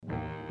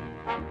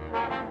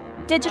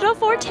Digital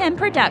 410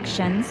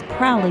 Productions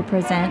proudly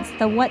presents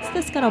the What's the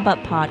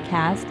Scuttlebutt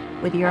podcast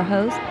with your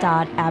hosts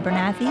Dodd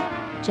Abernathy,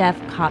 Jeff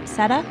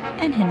Copsetta,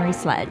 and Henry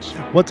Sledge.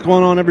 What's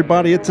going on,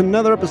 everybody? It's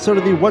another episode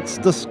of the What's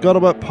the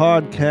Scuttlebutt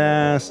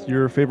podcast,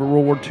 your favorite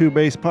World War II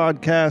based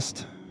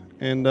podcast.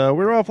 And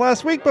we were off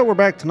last week, but we're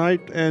back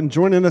tonight. And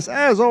joining us,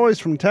 as always,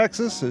 from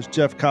Texas is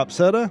Jeff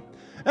Copsetta.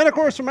 And, of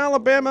course, from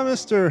Alabama,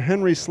 Mr.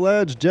 Henry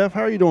Sledge. Jeff,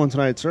 how are you doing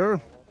tonight,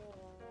 sir?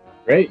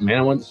 Great, man.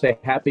 I wanted to say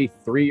happy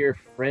 3-year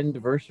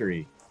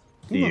friend-versary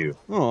to you.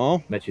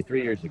 Oh, Met you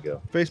 3 years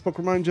ago. Facebook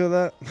remind you of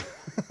that?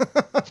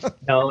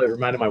 No, it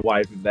reminded my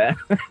wife of that.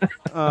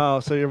 Oh,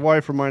 so your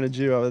wife reminded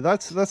you of it.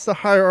 That's the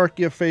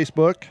hierarchy of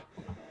Facebook.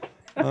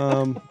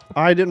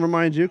 I didn't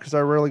remind you because I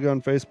rarely go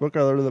on Facebook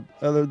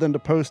other than to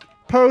post.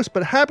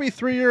 But happy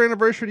 3-year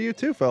anniversary to you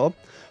too, fella.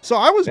 So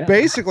I was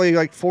basically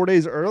like 4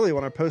 days early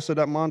when I posted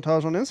that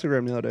montage on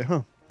Instagram the other day,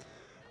 huh?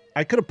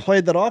 I could have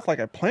played that off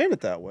like I planned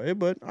it that way,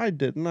 but I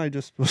didn't. I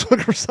just was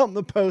looking for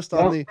something to post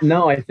on the...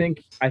 No, I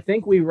think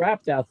we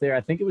wrapped out there.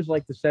 I think it was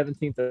like the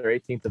 17th or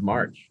 18th of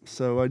March.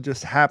 So I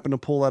just happened to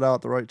pull that out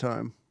at the right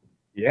time.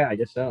 Yeah, I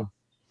guess so.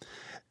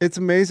 It's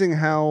amazing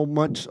how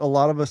much a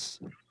lot of us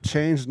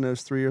changed in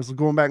those 3 years.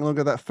 Going back and look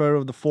at that photo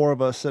of the four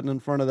of us sitting in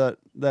front of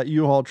that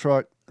U-Haul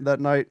truck that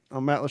night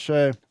on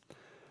Matlacha.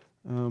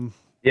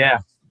 Yeah,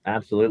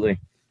 absolutely.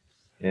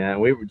 Yeah,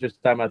 we were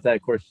just talking about that,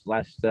 of course,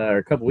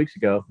 a couple weeks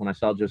ago when I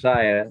saw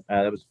Josiah.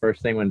 That was the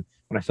first thing when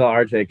I saw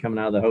RJ coming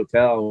out of the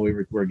hotel. We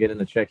were getting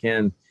to check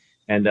in,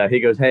 and he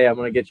goes, "Hey, I'm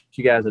going to get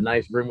you guys a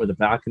nice room with a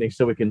balcony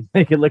so we can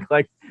make it look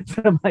like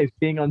somebody's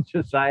peeing on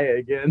Josiah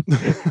again."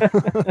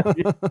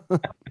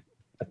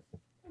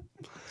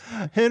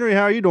 Henry,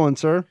 how are you doing,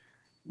 sir?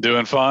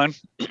 Doing fine.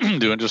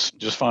 Doing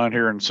just fine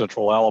here in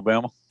Central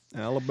Alabama.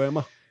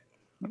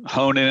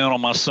 Honing in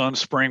on my son's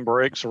spring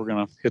break, so we're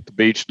going to hit the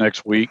beach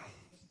next week.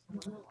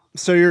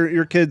 So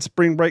your kid's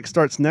spring break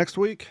starts next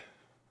week?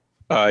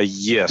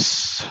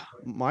 Yes.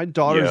 My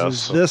daughter's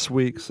is this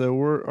week, so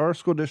our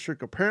school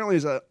district apparently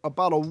is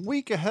about a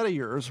week ahead of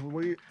yours.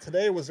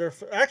 Friday was her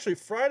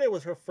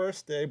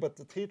first day, but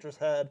the teachers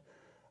had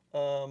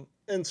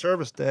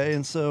in-service day,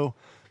 and so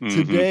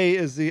today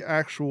is the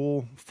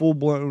actual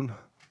full-blown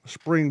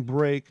spring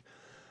break.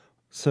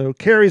 So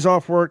Carrie's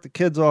off work, the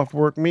kid's off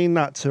work, me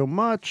not so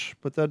much,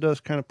 but that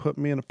does kind of put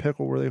me in a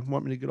pickle where they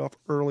want me to get off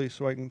early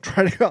so I can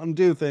try to go out and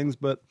do things,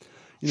 but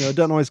it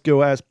doesn't always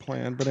go as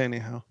planned, but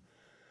anyhow.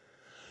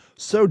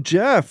 So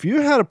Jeff, you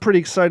had a pretty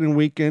exciting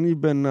weekend.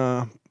 You've been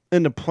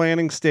in the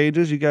planning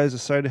stages. You guys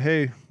decided,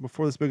 hey,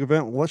 before this big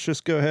event, let's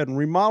just go ahead and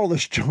remodel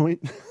this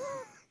joint.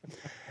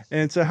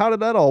 And so how did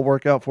that all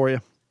work out for you?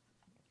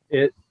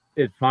 It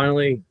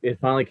finally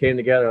came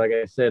together. Like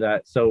I said,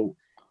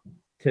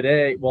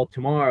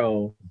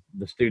 tomorrow,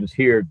 the students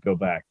here go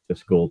back to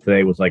school.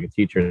 Today was like a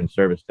teacher in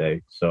service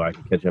day, so I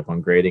could catch up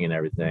on grading and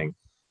everything.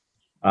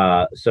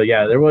 So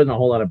yeah, there wasn't a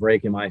whole lot of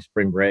break in my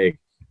spring break.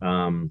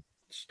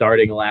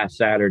 Starting last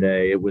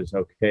Saturday, it was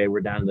okay.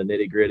 We're down to the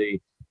nitty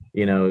gritty,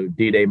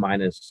 D-Day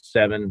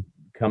 -7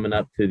 coming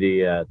up to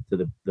the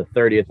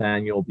 30th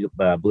annual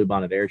Blue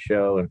Bonnet Air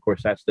Show. And of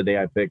course, that's the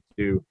day I picked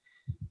to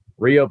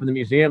reopen the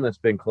museum that's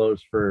been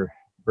closed for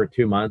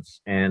 2 months.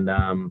 And,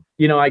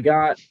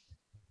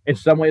 in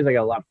some ways, I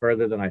got a lot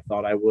further than I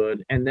thought I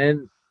would. And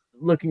then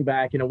looking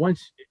back,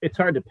 once it's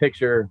hard to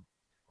picture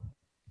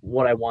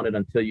what I wanted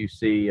until you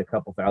see a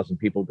couple thousand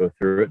people go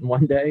through it in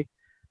one day.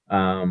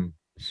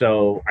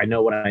 So I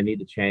know what I need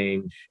to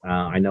change.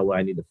 I know what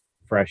I need to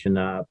freshen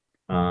up.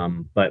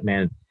 But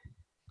man,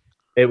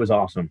 it was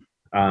awesome.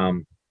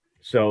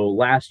 So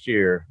last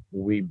year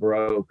we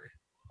broke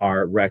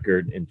our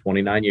record in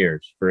 29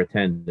 years for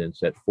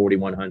attendance at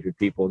 4,100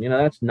 people.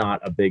 That's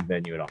not a big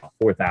venue at all,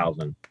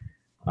 4,000.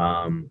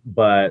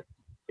 But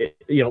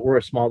we're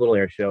a small little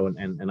air show,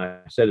 and I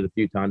said it a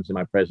few times in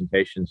my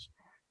presentations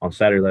on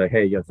Saturday, like,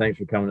 hey, thanks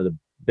for coming to the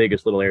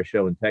biggest little air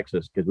show in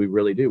Texas, because we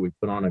really do. We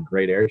put on a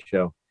great air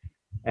show.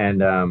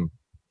 And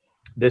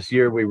this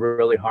year we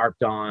really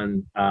harped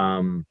on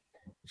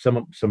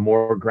some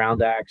more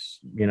ground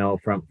acts,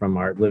 from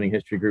our living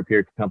history group here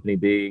at Company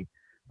B.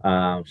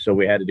 So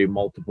we had to do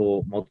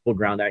multiple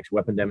ground acts,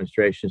 weapon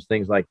demonstrations,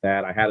 things like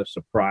that. I had a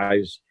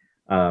surprise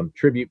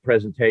tribute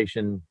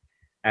presentation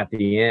at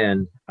the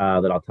end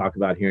that I'll talk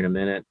about here in a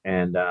minute.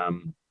 And,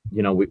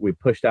 we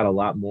pushed out a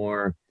lot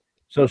more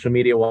social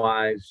media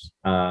wise.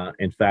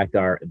 In fact,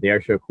 the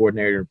air show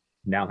coordinator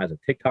now has a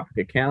TikTok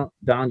account.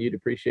 Don, you'd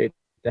appreciate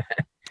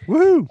that.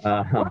 Woo!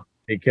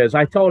 Because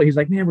I told him, he's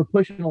like, man, we're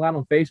pushing a lot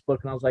on Facebook.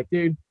 And I was like,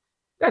 dude,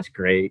 that's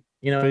great.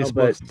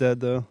 Facebook's dead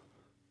though.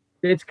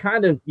 It's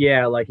kind of,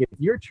 like if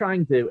you're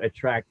trying to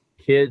attract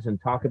kids and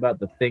talk about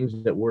the things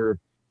that we're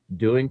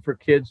doing for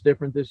kids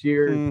different this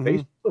year,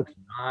 Facebook's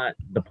not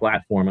the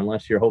platform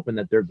unless you're hoping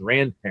that their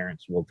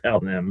grandparents will tell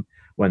them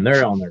when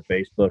they're on their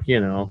Facebook,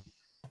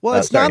 Well,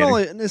 it's not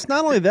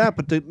only that,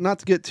 but not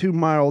to get too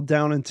mild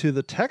down into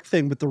the tech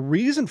thing, but the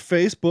reason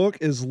Facebook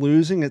is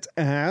losing its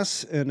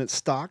ass and its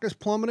stock is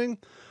plummeting,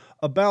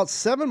 about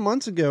 7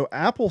 months ago,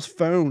 Apple's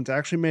phones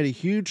actually made a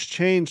huge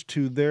change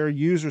to their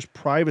users'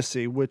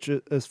 privacy, which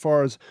is as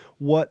far as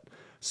what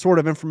sort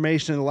of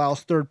information it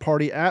allows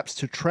third-party apps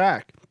to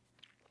track.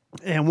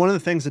 And one of the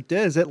things it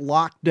did is it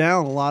locked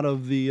down a lot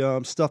of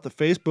the stuff that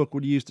Facebook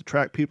would use to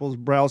track people's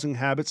browsing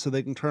habits so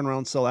they can turn around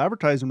and sell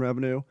advertising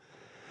revenue.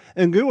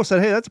 And Google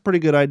said, hey, that's a pretty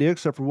good idea,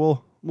 except for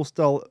we'll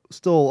still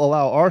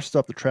allow our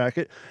stuff to track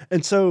it.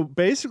 And so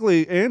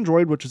basically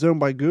Android, which is owned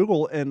by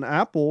Google, and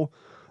Apple,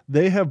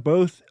 they have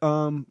both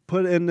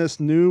put in this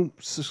new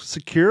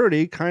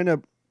security kind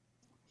of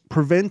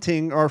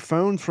preventing our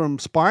phones from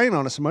spying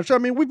on us so much. I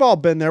mean, we've all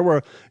been there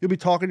where you'll be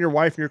talking to your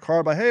wife in your car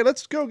about, hey,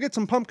 let's go get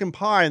some pumpkin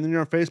pie. And then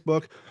you're on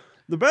Facebook,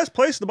 the best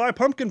place to buy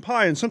pumpkin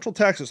pie in Central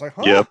Texas. Like,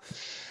 huh? Yep.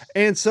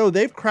 And so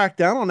they've cracked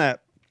down on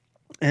that.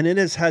 And it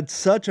has had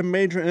such a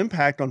major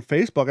impact on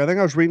Facebook. I think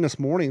I was reading this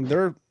morning,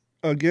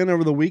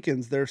 over the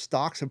weekends, their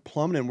stocks have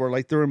plummeted where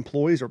like their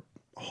employees are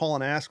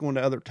hauling ass going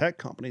to other tech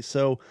companies.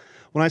 So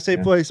when I say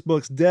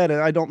Facebook's dead,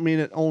 I don't mean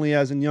it only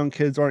as in young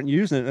kids aren't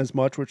using it as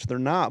much, which they're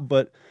not,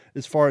 but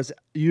as far as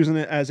using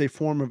it as a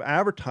form of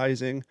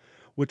advertising,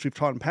 which we've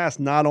taught in the past,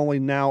 not only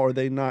now are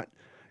they not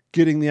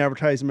getting the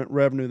advertisement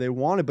revenue they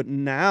wanted, but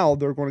now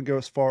they're going to go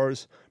as far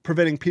as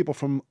preventing people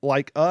from,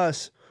 like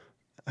us,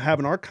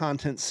 having our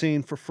content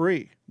seen for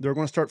free. They're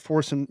going to start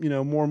forcing,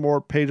 more and more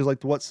pages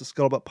like the What's the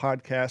Scuttlebutt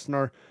podcast and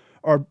our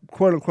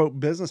quote unquote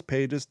business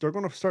pages. They're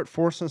going to start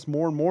forcing us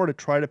more and more to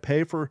try to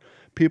pay for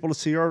people to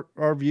see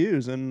our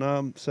views.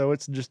 And so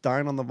it's just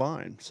dying on the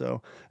vine.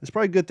 So it's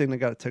probably a good thing they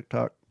got a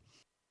TikTok.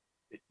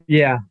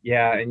 Yeah.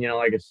 And,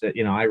 like I said,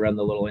 I run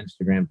the little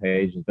Instagram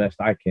page as best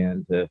I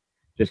can to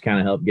just kind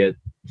of help get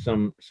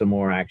some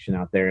more action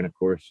out there. And of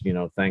course,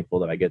 thankful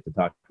that I get to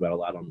talk about a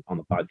lot on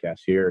the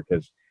podcast here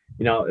because,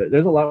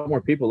 there's a lot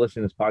more people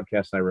listening to this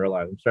podcast than I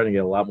realize. I'm starting to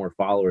get a lot more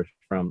followers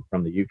from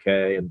the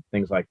UK and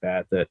things like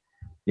that,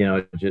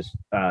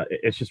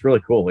 it's just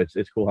really cool.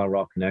 It's cool how we're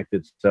all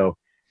connected. So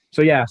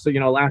last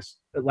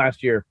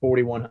year,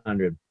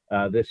 4,100,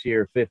 this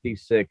year,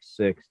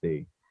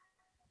 5,660.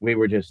 We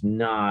were just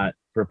not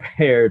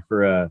prepared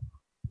for a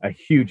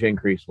huge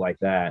increase like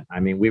that. I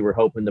mean, we were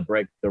hoping to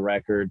break the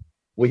record.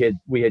 We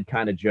had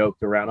kind of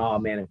joked around, oh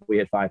man, if we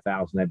hit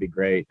 5,000, that'd be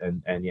great.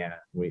 And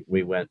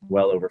we went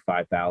well over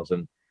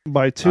 5,000.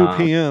 By 2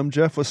 p.m.,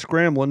 Jeff was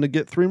scrambling to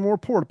get 3 more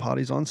porta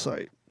potties on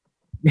site.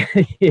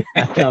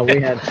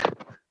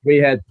 We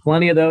had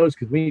plenty of those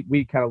because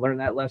we kind of learned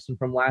that lesson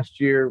from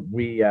last year.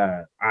 We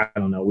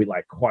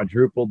like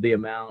quadrupled the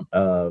amount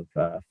of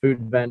food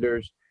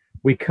vendors.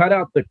 We cut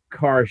out the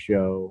car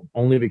show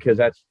only because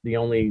that's the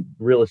only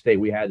real estate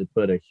we had to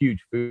put a huge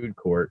food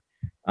court.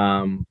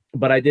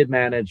 But I did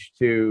manage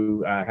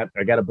to,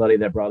 I got a buddy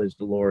that brought his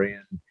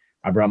DeLorean.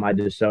 I brought my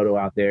DeSoto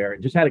out there.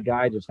 Just had a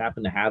guy just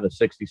happened to have a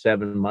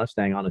 67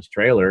 Mustang on his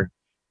trailer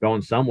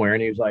going somewhere.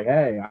 And he was like,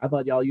 hey, I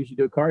thought y'all usually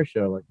do a car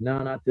show. Like,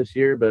 no, not this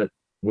year, but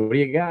what do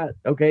you got?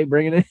 Okay,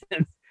 bring it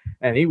in.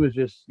 And he was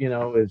just,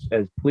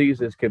 as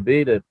pleased as could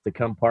be to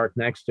come park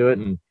next to it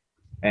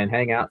and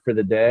hang out for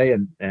the day.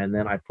 And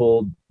then I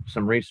pulled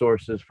some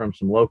resources from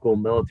some local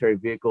military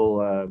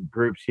vehicle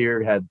groups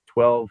here, had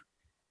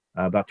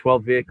about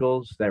 12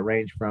 vehicles that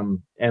range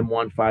from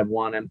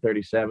M151,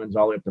 M37s,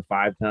 all the way up to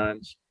 5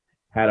 tons.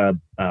 Had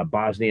a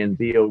Bosnian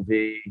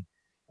BOV,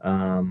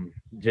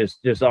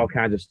 just all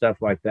kinds of stuff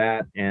like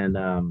that.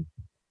 And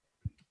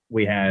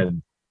we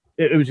had,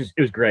 it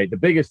was great. The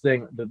biggest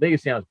thing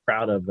I was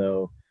proud of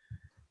though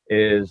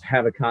is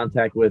have a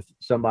contact with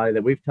somebody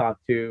that we've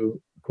talked to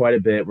quite a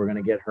bit. We're going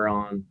to get her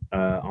on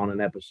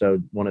an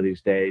episode one of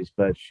these days,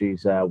 but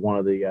she's one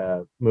of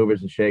the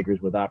movers and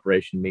shakers with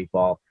Operation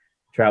Meatball.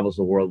 Travels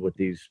the world with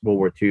these World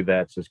War II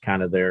vets as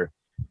kind of their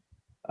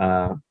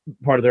part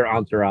of their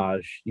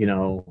entourage,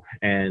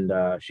 and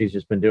she's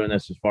just been doing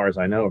this as far as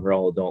I know her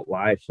whole adult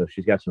life. So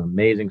she's got some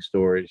amazing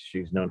stories.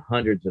 She's known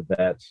hundreds of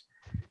vets,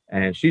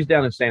 and she's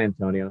down in San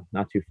Antonio,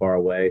 not too far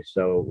away.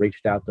 So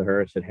reached out to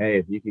her, said, hey,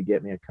 if you could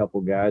get me a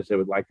couple guys that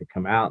would like to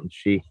come out. And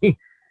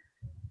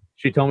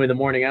she told me the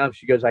morning of,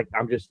 she goes,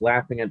 I'm just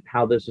laughing at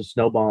how this is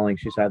snowballing.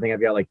 She said, I think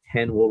I've got like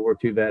 10 World War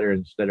II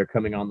veterans that are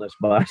coming on this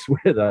bus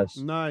with us.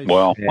 Nice.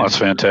 Wow, that's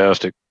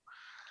fantastic.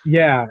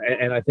 Yeah.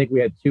 And I think we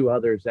had 2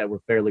 others that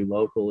were fairly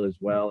local as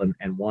well.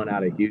 And one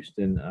out of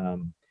Houston.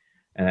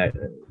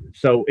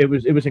 So it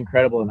was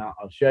incredible. And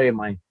I'll show you,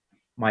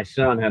 my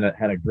son had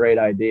a great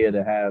idea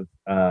to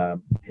have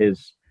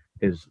his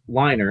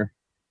liner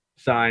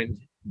signed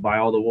by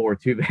all the World War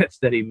II vets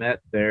that he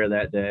met there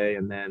that day.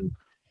 And then,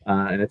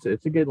 and it's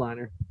a good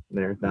liner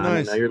there.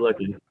 Nice. Now you're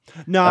looking.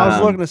 No, I was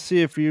looking to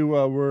see if you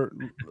were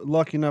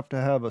lucky enough to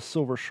have a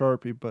silver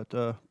Sharpie,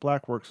 but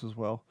black works as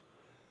well.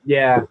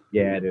 Yeah,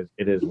 it is.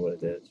 It is what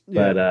it is.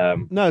 Yeah.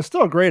 But no, it's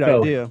still a great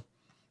idea.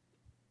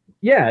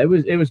 Yeah, it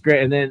was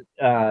great. And then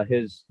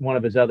one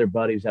of his other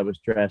buddies that was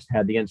dressed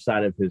had the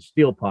inside of his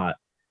steel pot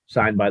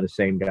signed by the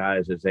same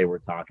guys as they were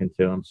talking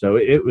to him. So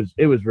it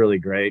was really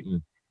great.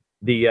 And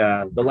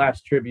the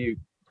last tribute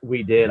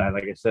we did,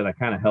 like I said, I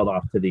kind of held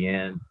off to the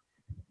end.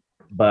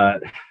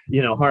 but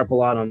harp a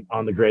lot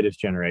on the Greatest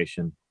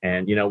Generation.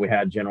 And we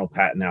had General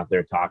Patton out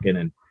there talking,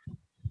 and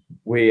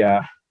we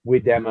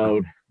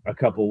demoed a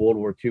couple World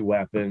War II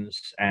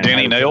weapons. And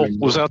Denny Nail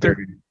was out there.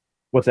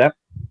 What's that?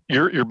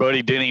 Your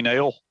buddy Denny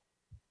Nail.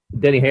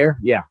 Denny Hare,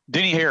 yeah.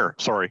 Denny Hare,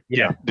 sorry.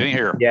 Yeah. Denny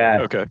Hare.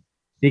 Yeah. Okay.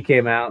 He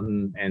came out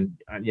and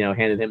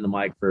handed him the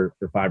mic for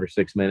 5 or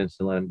 6 minutes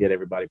to let him get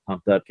everybody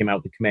pumped up. Came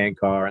out with the command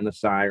car and the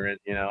siren,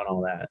 and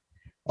all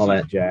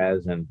that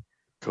jazz, and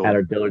Cool. had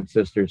our Dillard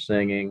sisters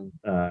singing.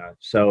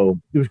 So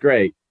it was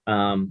great.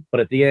 But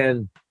at the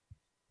end,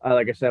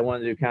 like I said, I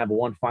wanted to do kind of a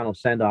one final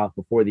send off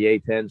before the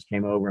A-10s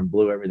came over and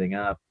blew everything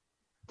up.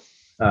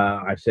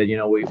 I said,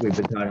 we've been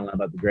talking a lot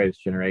about the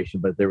Greatest Generation,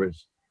 but there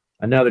was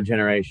another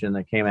generation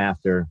that came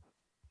after,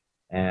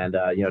 and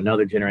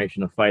another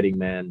generation of fighting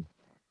men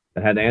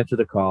that had to answer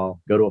the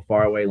call, go to a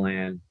faraway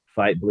land,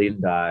 fight, bleed,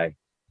 and die.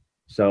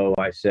 So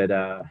I said,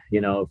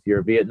 if you're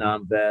a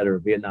Vietnam vet or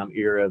a Vietnam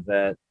era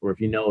vet, or if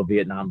you know a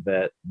Vietnam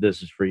vet,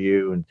 this is for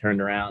you. And turned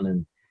around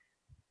and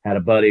had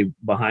a buddy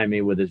behind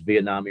me with his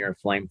Vietnam era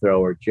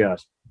flamethrower,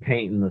 just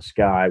painting the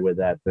sky with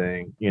that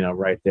thing,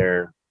 right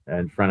there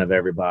in front of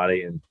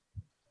everybody. And,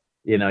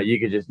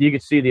 you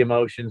could see the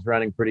emotions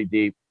running pretty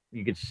deep.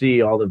 You could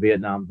see all the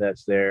Vietnam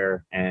vets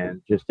there,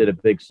 and just did a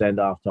big send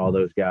off to all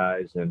those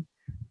guys. And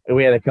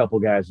we had a couple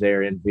guys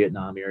there in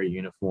Vietnam era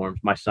uniforms,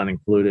 my son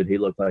included. He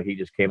looked like he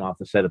just came off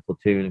the set of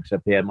Platoon,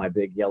 except he had my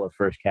big yellow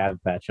first cab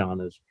patch on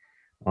his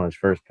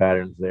first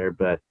patterns there.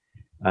 But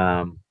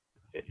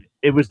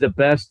it was the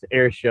best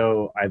air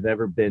show I've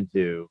ever been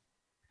to,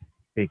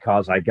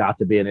 because I got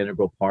to be an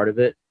integral part of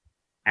it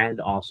and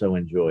also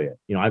enjoy it.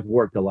 I've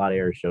worked a lot of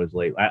air shows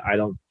lately. I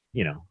don't,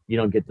 you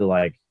don't get to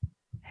like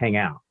hang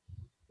out,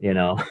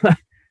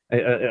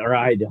 or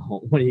I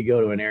don't. When you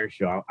go to an air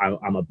show,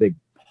 I'm a big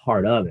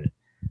part of it.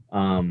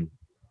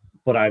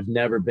 But I've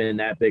never been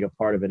that big a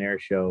part of an air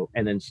show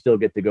and then still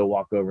get to go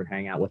walk over and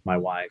hang out with my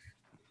wife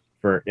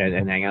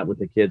and hang out with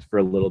the kids for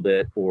a little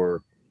bit,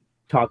 or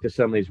talk to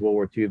some of these World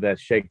War II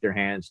vets, shake their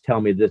hands,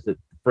 tell me that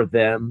for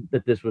them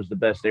that this was the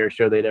best air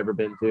show they'd ever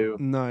been to.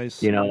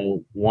 Nice.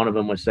 One of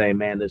them was saying,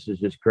 man, this is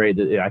just great.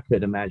 I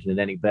couldn't imagine it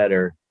any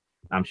better.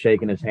 I'm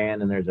shaking his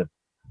hand, and there's a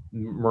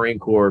Marine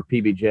Corps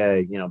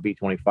PBJ,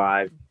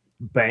 B-25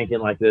 banking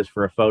like this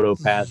for a photo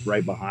pass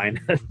right behind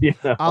us.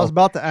 I was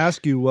about to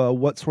ask you,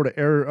 what sort of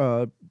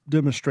air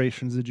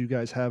demonstrations did you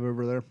guys have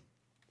over there?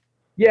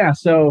 Yeah,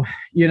 so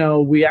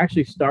we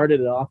actually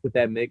started it off with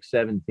that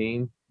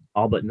MiG-17,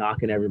 all but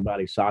knocking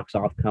everybody's socks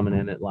off, coming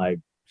in at like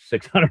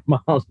 600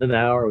 miles an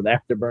hour with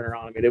afterburner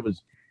on. I mean,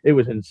 it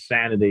was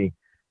insanity.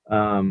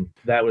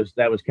 That was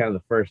kind of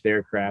the first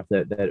aircraft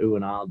that ooh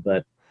and ahhed.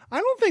 But I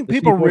don't think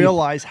people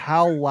realize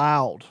how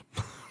loud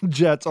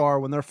jets are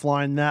when they're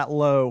flying that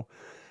low.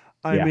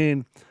 I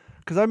mean,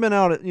 because I've been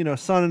out at,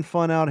 Sun and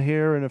Fun out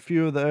here and a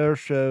few of the air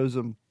shows,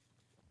 and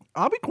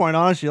I'll be quite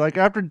honest with you, like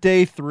after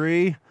day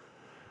 3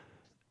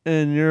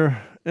 and you're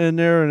in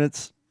there and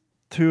it's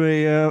 2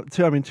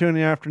 in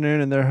the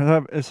afternoon,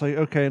 and it's like,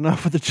 okay,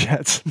 enough with the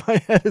jets.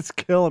 My head is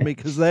killing me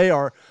because they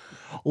are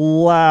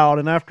loud.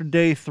 And after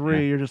day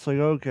 3, you're just like,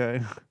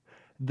 okay.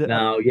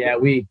 No, yeah,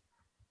 we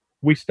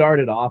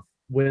started off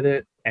with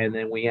it, and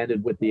then we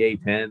ended with the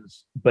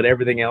A-10s, but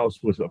everything else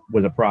was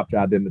a prop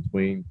job in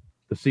between.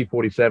 The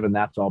C-47,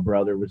 that's all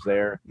brother, was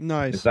there.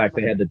 Nice. In fact,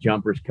 they had the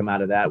jumpers come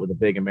out of that with a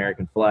big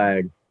American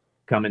flag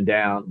coming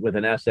down with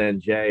an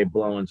SNJ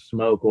blowing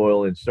smoke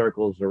oil in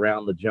circles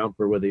around the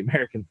jumper with the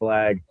American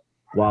flag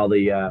while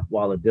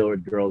the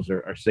Dillard girls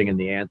are singing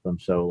the anthem.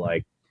 So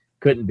like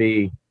couldn't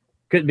be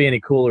any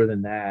cooler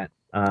than that.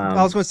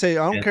 I was going to say,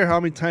 I don't care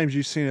how many times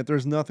you've seen it.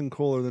 There's nothing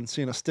cooler than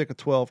seeing a stick of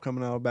 12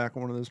 coming out of the back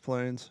of one of those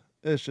planes.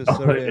 It's just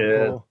so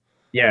damn cool.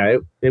 Yeah,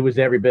 it was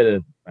every bit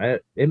of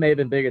it. May have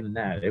been bigger than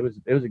that. It was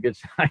a good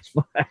size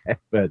flag,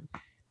 but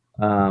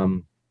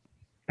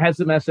had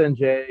some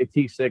SNJ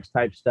T6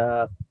 type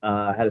stuff.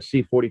 Had a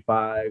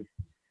C-45,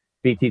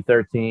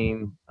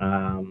 BT-13,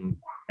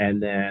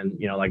 and then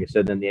like I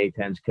said, then the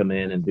A-10s come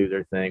in and do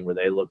their thing where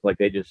they look like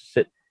they just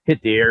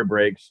hit the air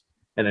brakes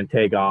and then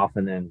take off,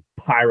 and then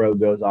pyro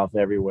goes off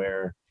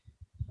everywhere.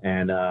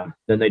 And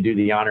then they do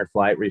the honor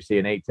flight where you see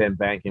an A-10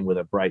 banking with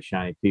a bright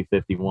shiny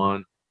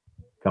P-51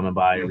 coming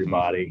by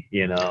everybody.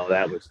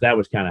 That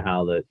was kind of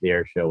how the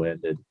air show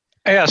ended.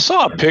 Hey, I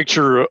saw a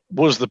picture.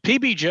 Was the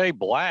PBJ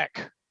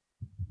black?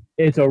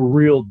 It's a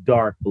real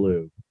dark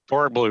blue.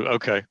 Dark blue.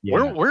 Okay.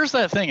 Yeah. Where's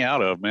that thing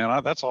out of,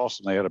 man? That's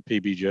awesome. They had a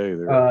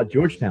PBJ there.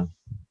 Georgetown.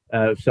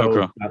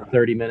 About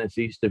 30 minutes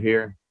east of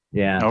here.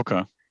 Yeah.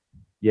 Okay.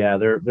 Yeah,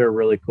 they're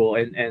really cool.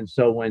 And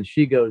so when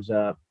she goes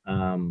up,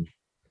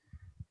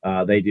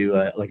 they do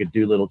a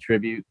Doolittle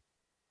tribute.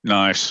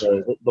 Nice.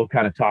 So they'll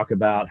kind of talk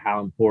about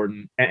how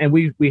important. And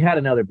we had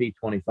another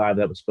B-25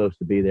 that was supposed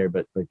to be there,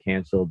 but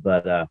canceled.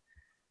 But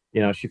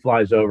she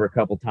flies over a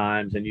couple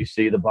times, and you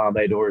see the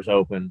Bombay doors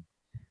open,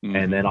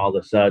 and then all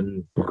of a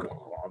sudden,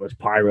 all this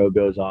pyro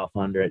goes off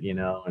under it,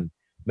 and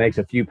makes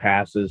a few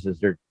passes as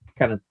they're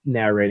kind of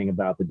narrating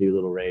about the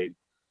Doolittle raid.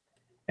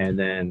 And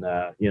then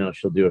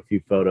she'll do a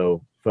few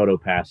photo photo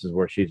passes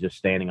where she's just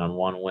standing on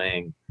one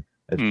wing.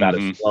 It's about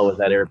as slow as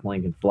that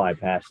airplane can fly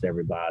past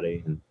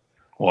everybody. And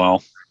wow.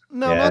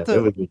 No, yeah, it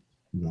was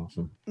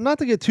awesome. Not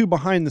to get too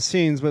behind the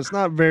scenes, but it's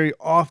not very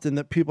often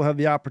that people have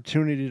the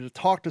opportunity to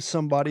talk to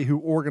somebody who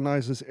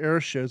organizes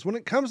air shows. When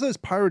it comes to those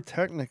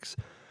pyrotechnics,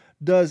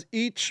 does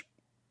each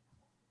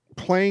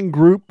playing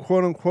group,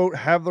 quote unquote,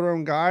 have their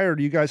own guy, or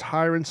do you guys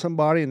hire in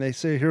somebody and they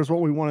say, here's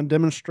what we want to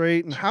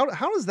demonstrate? And how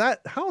does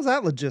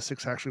that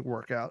logistics actually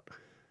work out?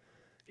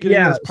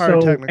 Yeah. So,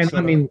 and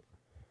I mean,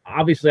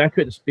 obviously I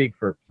couldn't speak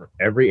for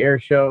every air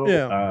show.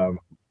 Yeah.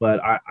 But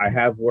I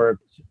have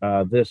worked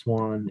this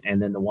one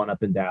and then the one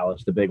up in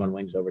Dallas, the big one,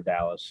 Wings Over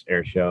Dallas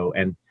air show.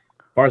 And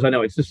as far as I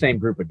know, it's the same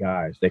group of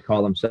guys. They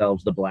call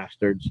themselves the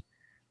Blasters.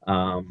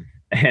 And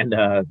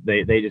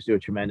they just do a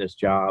tremendous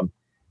job.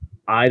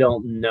 I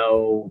don't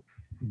know.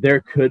 There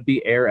could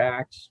be air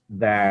acts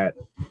that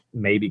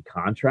maybe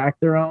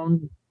contract their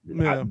own.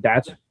 Yeah.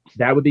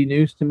 That would be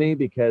news to me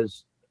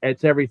because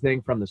it's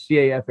everything from the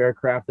CAF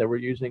aircraft that we're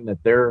using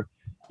that they're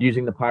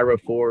using the pyro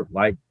for,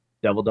 like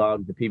Devil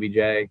Dog, the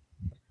PBJ,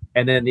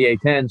 and then the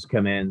A-10s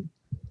come in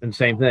and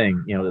same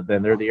thing.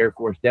 Then they're the Air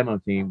Force demo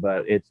team,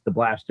 but it's the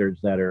Blasters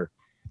that are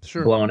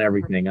blowing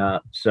everything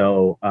up.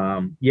 So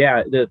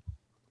the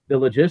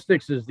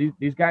logistics is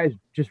these guys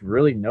just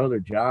really know their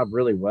job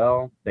really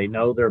well. They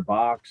know their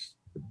box.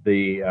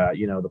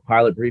 The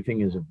pilot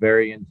briefing is a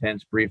very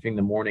intense briefing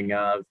the morning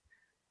of,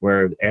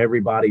 where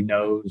everybody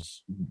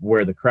knows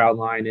where the crowd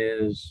line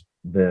is,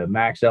 the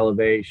max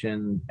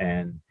elevation,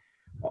 and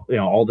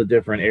all the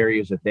different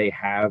areas that they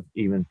have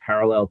even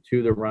parallel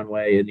to the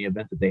runway in the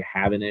event that they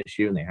have an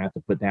issue and they have to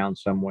put down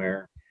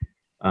somewhere.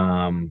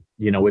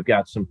 We've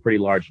got some pretty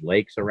large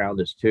lakes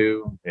around us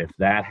too. If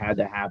that had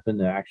to happen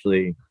to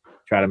actually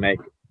try to make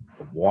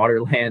a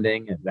water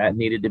landing, if that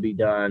needed to be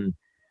done.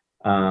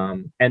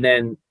 And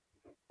then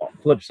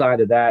flip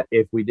side of that,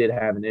 if we did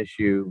have an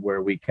issue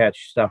where we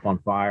catch stuff on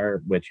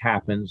fire, which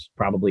happens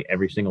probably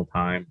every single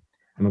time.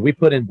 I mean, we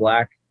put in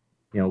black,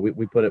 we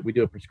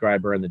do a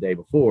prescribed burn the day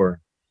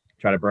before,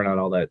 try to burn out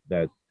all that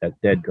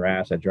dead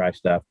grass, that dry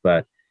stuff,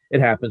 but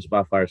it happens,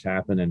 spot fires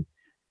happen. And,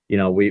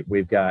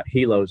 we've got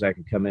helos that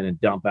can come in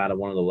and dump out of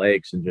one of the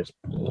lakes and just,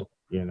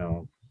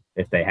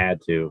 if they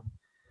had to.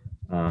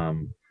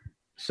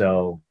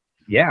 So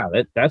yeah,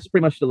 that's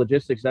pretty much the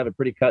logistics of it,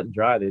 pretty cut and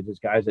dry. They're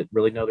just guys that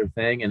really know their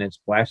thing, and it's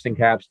blasting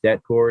caps,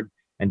 det cord,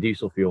 and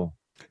diesel fuel.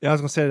 Yeah, I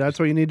was gonna say that's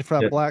what you need for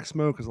that black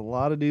smoke, is a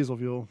lot of diesel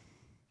fuel.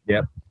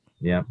 Yep.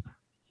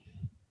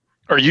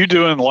 Are you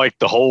doing like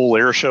the whole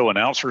air show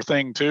announcer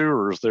thing too,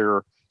 or is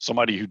there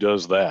somebody who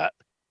does that?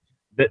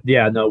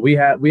 No, we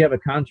have a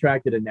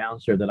contracted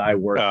announcer that I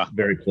work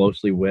very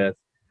closely with.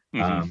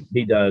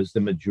 He does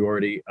the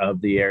majority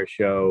of the air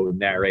show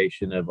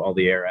narration of all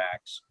the air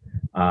acts.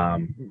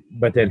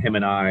 But then him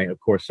and I, of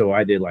course, so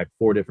I did like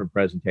 4 different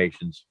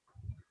presentations.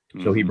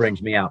 So he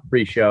brings me out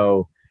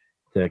pre-show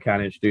to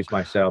kind of introduce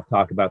myself,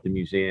 talk about the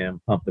museum,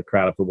 pump the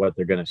crowd up for what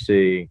they're going to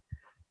see.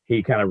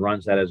 He kind of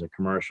runs that as a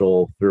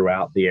commercial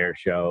throughout the air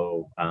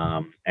show.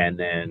 And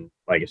then,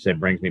 like I said,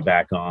 brings me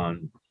back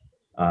on.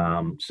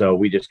 So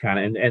we just kind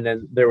of, and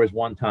then there was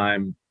one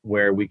time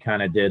where we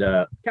kind of did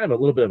a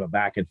little bit of a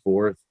back and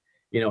forth.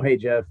 Hey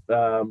Jeff,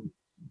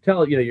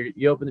 tell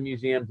you open the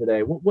museum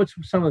today. What's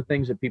some of the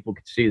things that people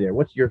could see there?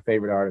 What's your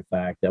favorite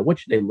artifact? What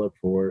should they look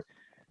for?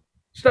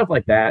 Stuff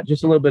like that.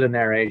 Just a little bit of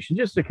narration,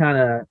 just to kind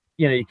of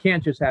you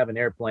can't just have an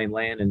airplane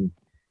land and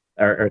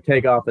or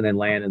take off and then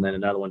land and then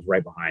another one's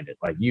right behind it.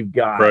 Like you've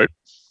got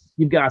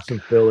some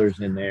fillers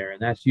in there,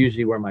 and that's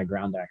usually where my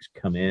ground acts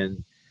come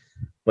in.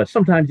 But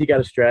sometimes you got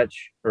to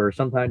stretch, or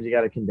sometimes you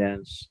got to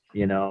condense.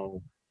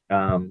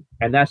 And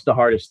that's the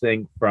hardest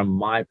thing from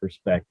my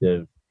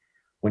perspective.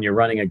 When you're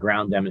running a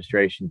ground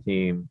demonstration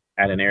team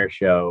at an air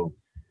show,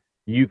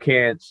 you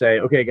can't say,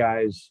 okay,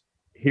 guys,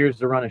 here's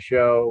the run of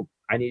show.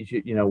 I need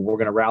you, we're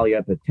going to rally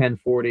up at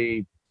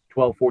 10:40,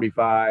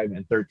 12:45,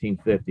 and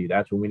 13:50.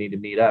 That's when we need to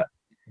meet up,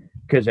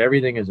 because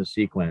everything is a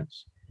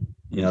sequence.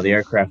 The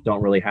aircraft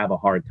don't really have a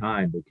hard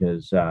time,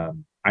 because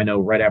I know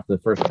right after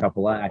the first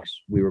couple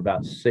acts, we were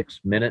about 6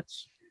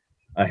 minutes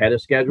ahead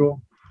of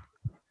schedule,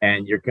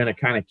 and you're going to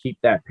kind of keep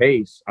that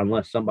pace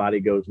unless somebody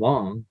goes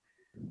long.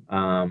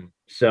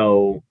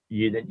 So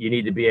you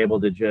need to be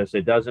able to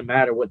it doesn't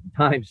matter what the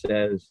time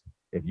says.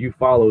 If you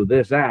follow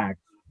this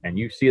act and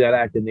you see that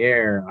act in the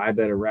air, I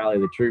better rally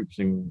the troops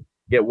and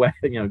get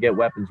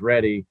weapons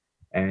ready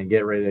and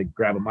get ready to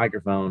grab a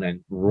microphone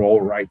and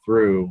roll right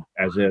through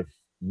as if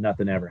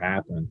nothing ever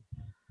happened.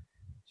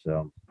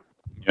 So,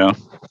 yeah.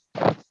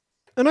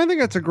 And I think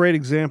that's a great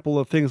example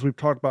of things we've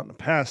talked about in the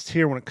past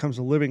here when it comes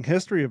to living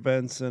history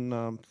events and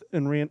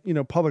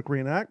public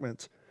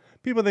reenactments.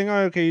 People think,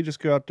 oh, okay, you just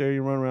go out there,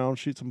 you run around,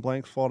 shoot some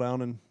blanks, fall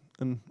down,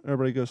 and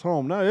everybody goes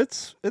home. No,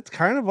 it's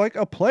kind of like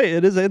a play.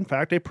 It is, in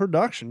fact, a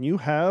production. You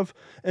have,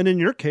 and in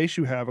your case,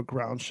 you have a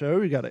ground show,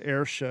 you got an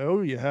air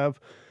show, you have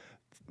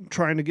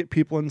trying to get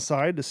people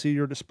inside to see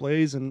your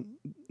displays and,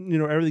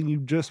 everything you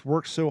just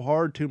worked so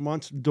hard 2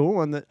 months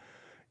doing that,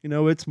 You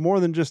know, it's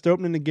more than just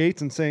opening the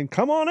gates and saying,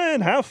 "Come on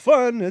in, have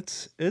fun."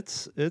 It's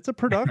a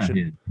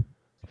production.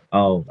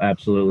 Oh,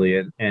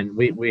 absolutely. And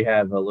we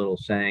have a little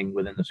saying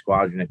within the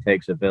squadron, it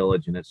takes a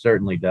village, and it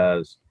certainly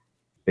does,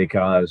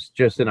 because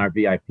just in our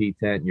VIP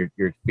tent,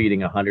 you're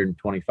feeding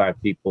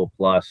 125 people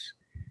plus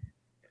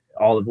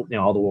all the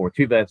all the World War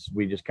II vets.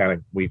 We just kind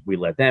of we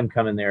let them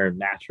come in there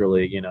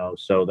naturally,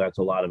 so that's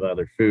a lot of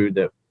other food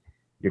that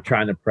you're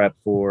trying to prep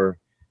for.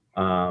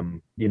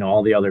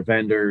 All the other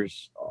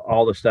vendors,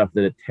 all the stuff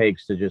that it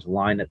takes to just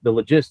line it. The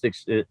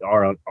logistics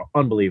are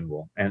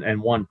unbelievable,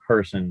 and one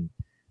person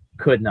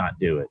could not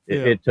do it.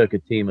 It took a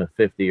team of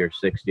 50 or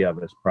 60 of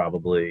us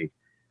probably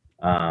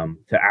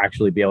to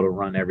actually be able to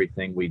run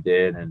everything we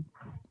did. And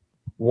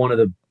one of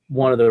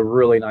the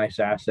really nice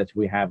assets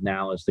we have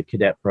now is the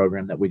cadet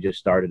program that we just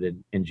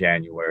started in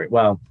January.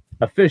 Well,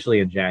 officially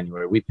in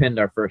January. We pinned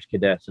our first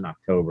cadets in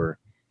October,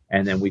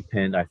 and then we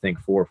pinned, I think,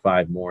 4 or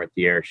 5 more at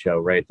the air show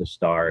right at the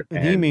start.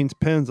 And he means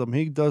pins them.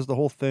 He does the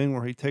whole thing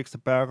where he takes the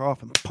bag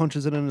off and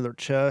punches it into their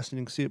chest, and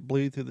you can see it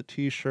bleed through the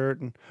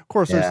T-shirt. And of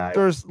course,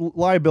 there's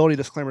liability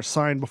disclaimers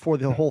signed before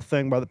the whole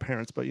thing by the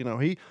parents. But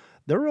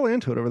they're really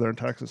into it over there in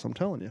Texas. I'm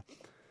telling you.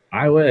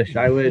 I wish,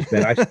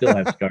 man. I still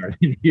have scars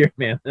in here,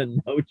 man.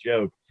 No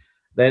joke.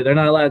 They're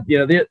not allowed.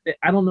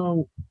 I don't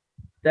know.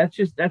 That's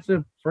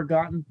a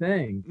forgotten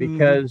thing,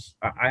 because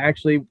I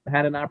actually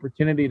had an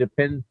opportunity to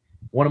pin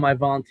one of my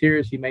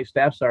volunteers. He made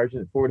staff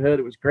sergeant at Fort Hood.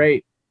 It was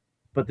great,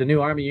 but the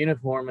new Army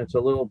uniform, it's a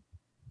little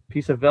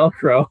piece of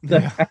Velcro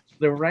that has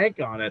the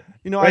rank on it,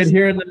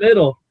 here in the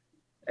middle.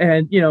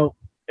 And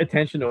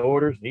attention to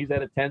orders. He's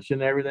at attention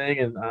and everything,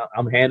 and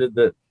I'm handed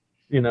the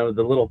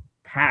little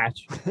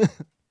patch,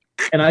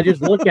 and I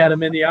just look at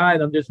him in the eye,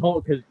 and I'm just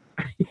holding, because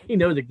he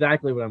knows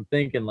exactly what I'm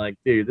thinking. Like,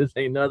 dude, this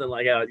ain't nothing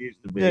like how it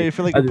used to be. Yeah, you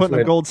feel like you're putting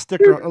a gold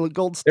sticker, a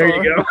gold star.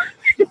 There you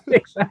go.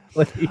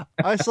 Exactly.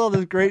 I saw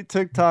this great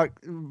TikTok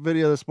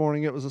video this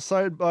morning. It was a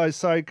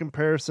side-by-side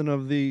comparison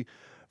of the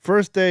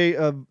first day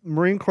of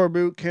Marine Corps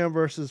boot camp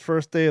versus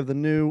first day of the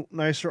new,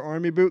 nicer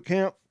Army boot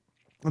camp.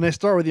 And they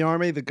start with the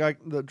Army.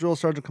 The drill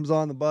sergeant comes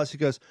on the bus. He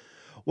goes,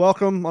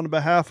 "Welcome on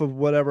behalf of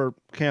whatever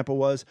camp it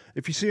was.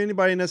 If you see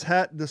anybody in this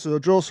hat, this is a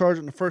drill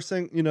sergeant." The first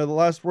thing, the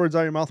last words out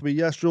of your mouth will be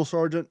yes, drill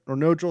sergeant, or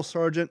no, drill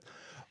sergeant.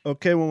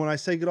 Okay, when I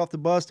say get off the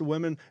bus, the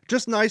women,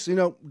 just nice,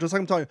 just like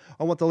I'm telling you,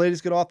 I want the ladies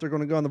to get off. They're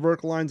going to go on the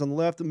vertical lines on the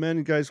left. The men,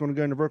 you guys want to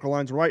go in the vertical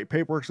lines right.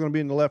 Paperwork's going to be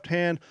in the left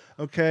hand.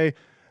 Okay,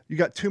 you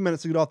got 2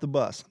 minutes to get off the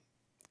bus.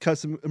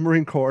 Cuts the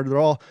Marine Corps.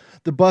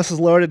 The bus is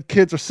loaded.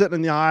 Kids are sitting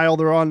in the aisle.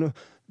 They're on. The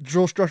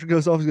drill instructor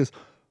goes off. He goes,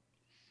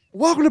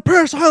 "Welcome to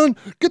Parris Island.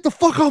 Get the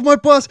fuck off my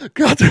bus."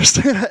 God,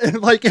 and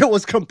it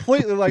was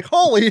completely like,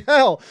 holy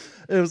hell.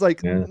 It was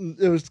like,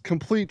 It was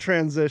complete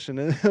transition.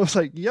 And it was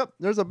like, yep,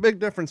 there's a big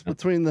difference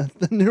between the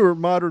newer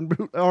modern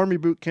Army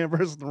boot camp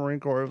versus the Marine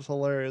Corps. It was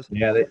hilarious.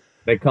 Yeah,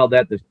 they called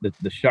that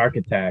the shark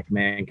attack,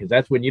 man, because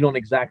that's when you don't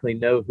exactly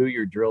know who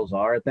your drills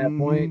are at that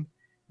point.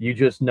 You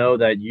just know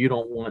that you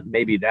don't want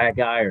maybe that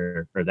guy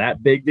or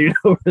that big dude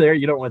over there.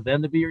 You don't want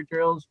them to be your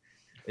drills.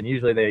 And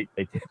usually they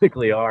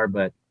typically are,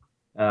 but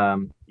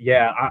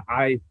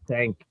I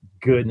thank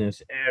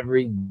goodness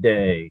every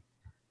day,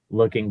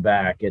 looking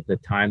back at the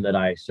time that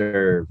I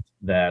served,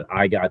 that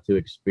I got to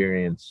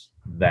experience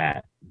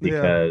that,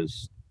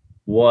 because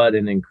what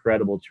an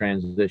incredible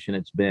transition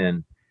it's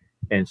been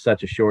in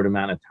such a short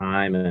amount of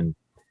time. And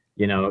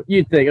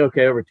you'd think,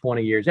 okay, over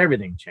 20 years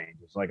everything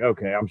changes. Like,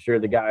 okay, I'm sure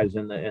the guys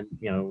in the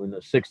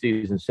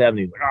 60s and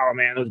 70s, like, oh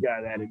man, those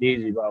guys had it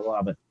easy, blah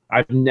blah. But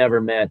I've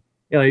never met,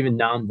 even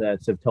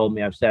non-vets have told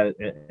me, I've sat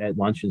at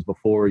luncheons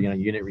before,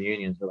 unit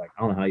reunions. They're like,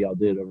 "I don't know how y'all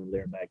did over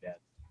there in Baghdad."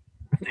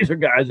 These are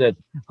guys that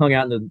hung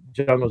out in the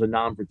jungles of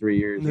Nam for 3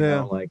 years.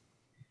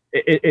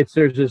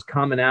 There's this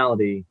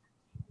commonality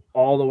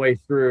all the way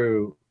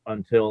through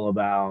until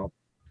about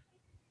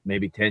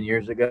maybe 10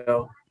 years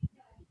ago,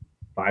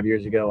 5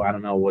 years ago. I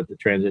don't know what the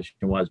transition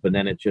was, but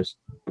then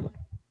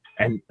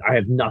and I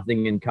have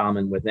nothing in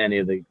common with any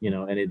of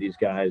these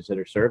guys that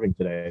are serving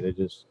today.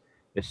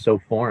 It's so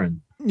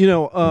foreign. We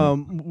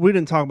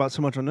didn't talk about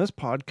so much on this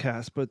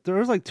podcast, but there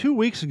was 2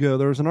 weeks ago,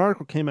 there was an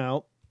article came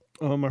out.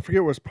 I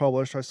forget where it was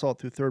published. I saw it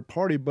through third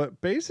party, but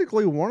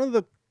basically one of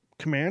the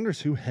commanders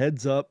who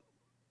heads up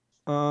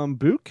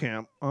boot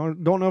camp, I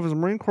don't know if it's the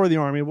Marine Corps or the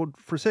Army.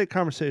 For sake of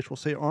conversation, we'll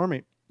say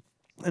Army.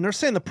 And they're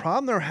saying the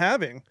problem they're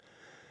having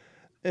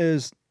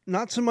is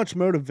not so much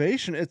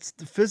motivation, it's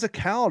the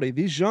physicality.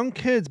 These young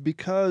kids,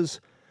 because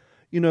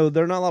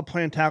they're not allowed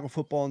playing tackle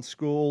football in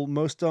school.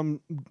 Most of them,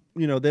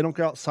 they don't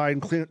go outside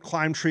and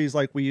climb trees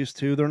like we used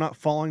to. They're not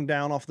falling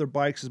down off their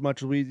bikes as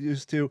much as we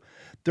used to.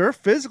 They're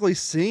physically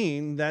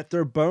seeing that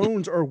their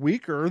bones are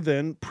weaker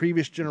than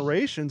previous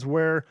generations,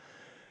 where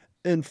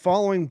in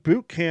following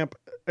boot camp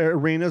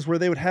arenas where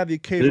they would have the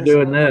occasional... They're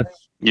doing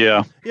this.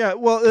 Yeah. Yeah,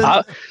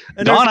 well...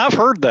 Don, I've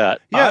heard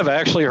that. Yeah. I've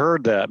actually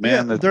heard that,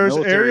 man. Yeah, there's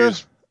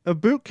areas of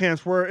boot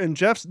camps where in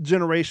Jeff's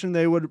generation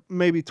they would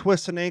maybe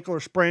twist an ankle or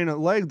sprain a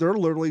leg. They're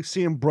literally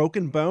seeing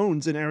broken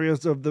bones in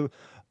areas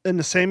in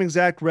the same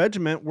exact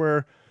regiment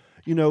where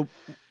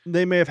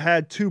they may have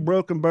had 2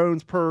 broken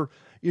bones per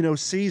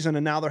season,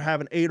 and now they're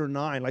having 8 or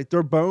 9. Like,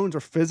 their bones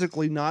are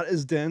physically not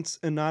as dense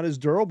and not as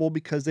durable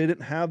because they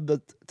didn't have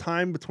the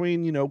time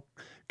between,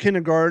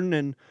 kindergarten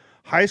and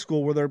high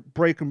school where they're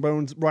breaking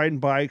bones riding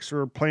bikes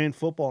or playing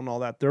football and all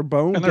that. Their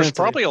bone and there's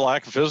density. probably a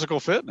lack of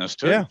physical fitness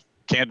too. Yeah.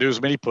 Can't do as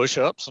many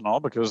push-ups and all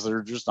because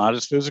they're just not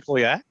as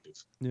physically active.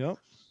 Yep.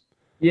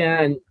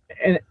 Yeah,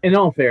 and in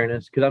all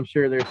fairness, because I'm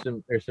sure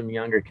there's some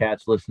younger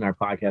cats listening to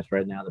our podcast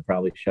right now that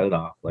probably shut it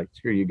off. Like,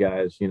 screw you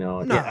guys,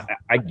 Nah. Yeah,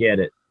 I get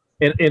it.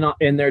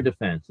 In their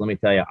defense, let me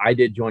tell you, I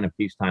did join a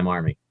peacetime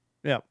army.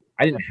 Yeah.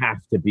 I didn't have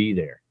to be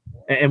there.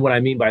 And what I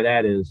mean by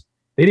that is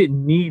they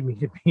didn't need me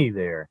to be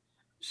there.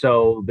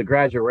 So the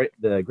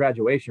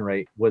graduation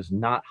rate was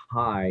not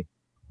high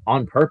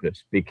on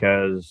purpose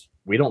because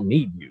we don't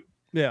need you.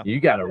 Yeah. You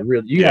got to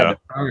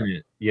earn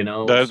it,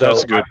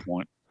 That's a good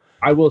point.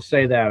 I will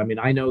say that. I mean,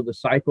 I know the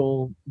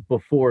cycle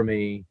before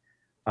me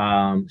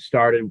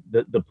started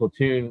the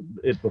platoon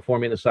before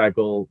me in the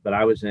cycle that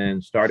I was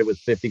in started with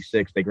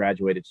 56. They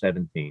graduated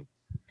 17.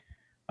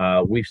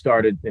 We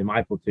started in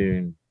my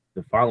platoon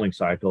the following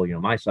cycle,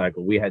 my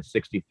cycle, we had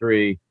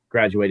 63,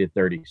 graduated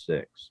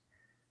 36.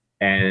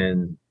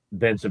 And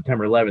then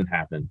September 11th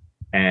happened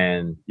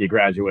and you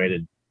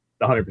graduated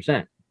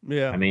 100%.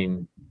 Yeah. I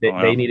mean,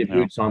 they needed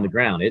boots on the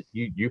ground.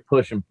 You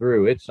push them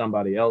through. It's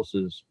somebody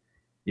else's,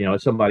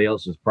 it's somebody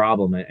else's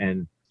problem.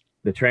 And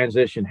the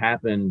transition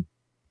happened,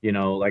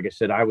 like I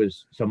said,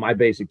 my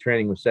basic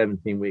training was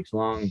 17 weeks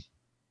long.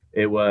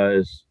 It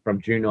was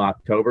from June to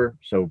October.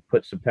 So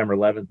put September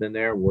 11th in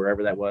there,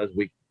 wherever that was,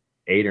 week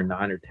 8 or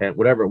 9 or 10,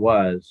 whatever it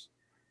was.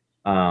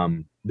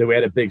 Then we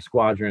had a big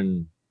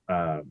squadron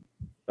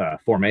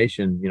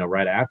formation,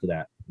 right after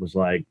that was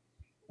like,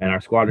 and our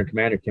squadron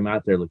commander came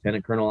out there,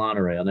 Lieutenant Colonel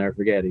Honore. I'll never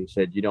forget. He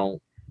said, you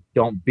don't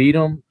beat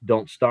them,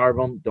 don't starve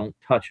them, don't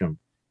touch them.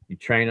 You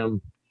train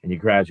them and you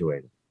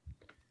graduate them.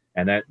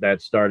 And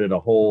that started a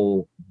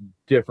whole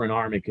different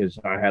army because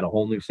I had a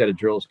whole new set of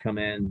drills come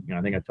in.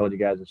 I think I told you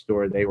guys the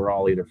story. They were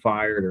all either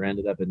fired or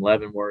ended up in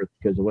Leavenworth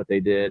because of what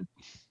they did.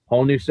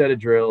 Whole new set of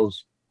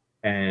drills.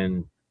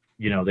 And,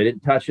 they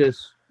didn't touch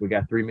us. We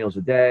got 3 meals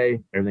a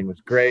day. Everything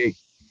was great.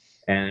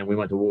 And we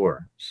went to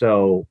war.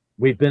 So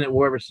we've been at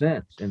war ever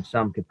since in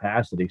some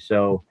capacity.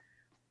 So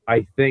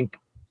I think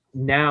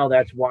now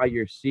that's why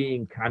you're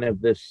seeing kind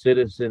of this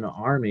citizen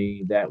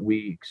army that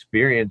we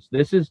experienced.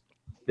 This is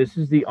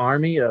the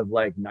army of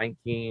like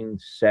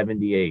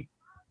 1978.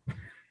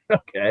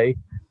 Okay.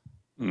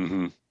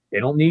 Mm-hmm. They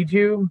don't need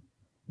you.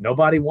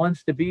 Nobody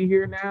wants to be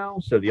here now.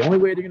 So the only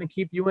way they're going to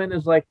keep you in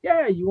is like,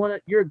 yeah,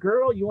 you're a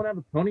girl. You want to have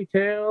a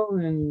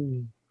ponytail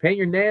and paint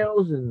your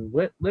nails and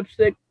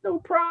lipstick. No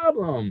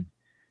problem.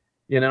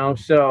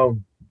 So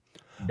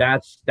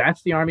that's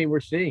the army we're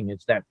seeing.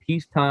 It's that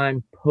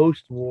peacetime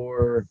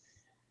post-war.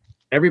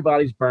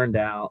 Everybody's burned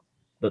out.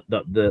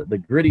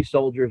 The gritty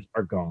soldiers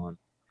are gone.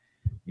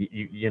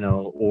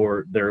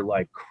 Or they're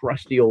like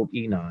crusty old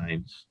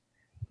E9s,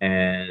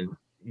 and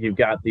you've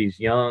got these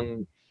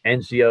young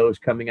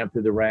NCOs coming up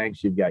through the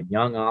ranks. You've got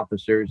young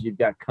officers. You've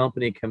got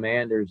company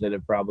commanders that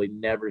have probably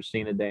never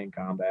seen a day in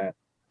combat,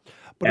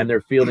 and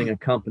they're fielding a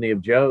company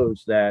of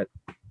Joes that,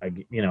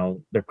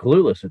 they're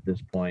clueless at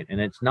this point. And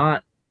it's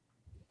not.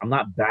 I'm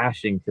not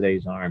bashing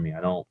today's army.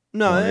 I don't.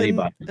 Want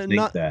anybody to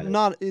think that.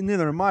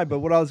 Neither am I. But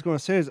what I was going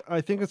to say is,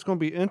 I think it's going to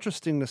be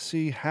interesting to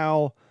see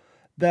how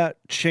that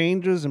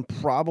changes in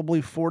probably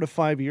 4 to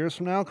 5 years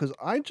from now, because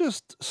I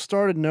just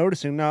started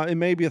noticing. Now, it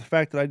may be the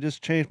fact that I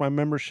just changed my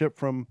membership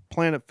from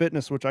Planet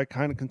Fitness, which I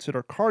kind of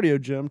consider cardio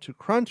gym, to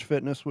Crunch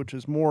Fitness, which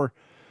is more,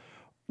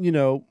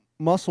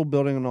 muscle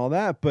building and all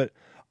that. But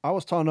I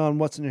was talking on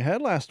What's in Your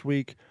Head last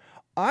week.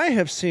 I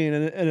have seen,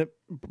 and it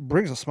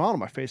brings a smile on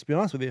my face, to be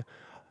honest with you,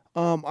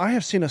 I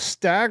have seen a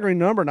staggering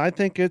number, and I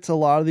think it's a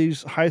lot of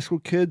these high school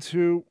kids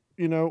who,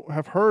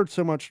 have heard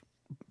so much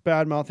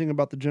bad mouthing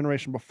about the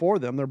generation before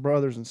them, their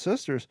brothers and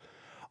sisters.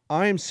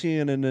 I am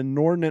seeing an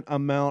inordinate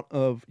amount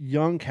of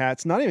young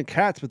cats, not even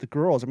cats, but the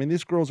girls. I mean,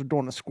 these girls are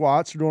doing the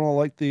squats, they're doing all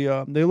like they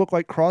look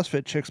like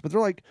CrossFit chicks, but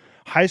they're like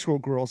high school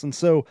girls. And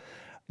so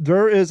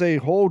there is a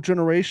whole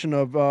generation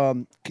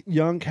of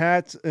young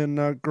cats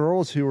and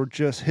girls who are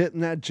just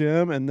hitting that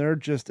gym, and they're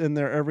just in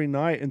there every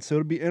night. And so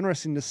it'll be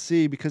interesting to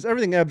see, because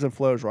everything ebbs and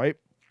flows, right?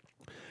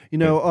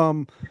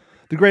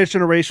 The greatest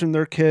generation,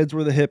 their kids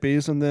were the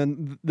hippies, and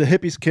then the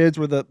hippies' kids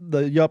were the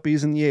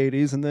yuppies in the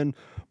 80s, and then,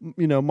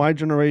 my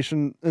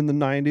generation in the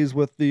 90s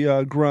with the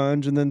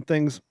grunge, and then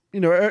things,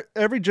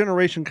 every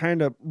generation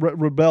kind of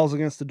rebels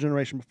against the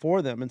generation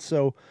before them. And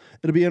so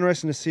it'll be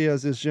interesting to see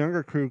as this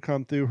younger crew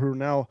come through who are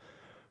now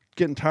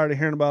getting tired of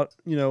hearing about,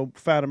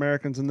 fat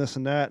Americans and this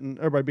and that and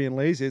everybody being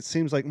lazy. It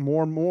seems like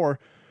more and more,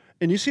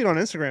 and you see it on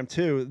Instagram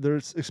too,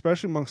 there's,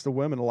 especially amongst the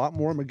women, a lot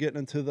more of them are getting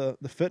into the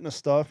fitness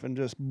stuff and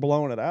just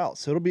blowing it out.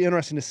 So it'll be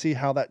interesting to see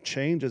how that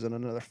changes in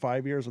another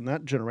 5 years when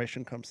that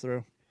generation comes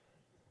through.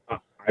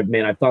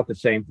 I thought the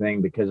same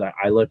thing, because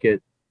I look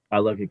at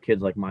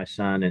kids like my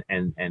son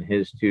and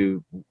his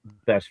two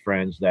best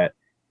friends that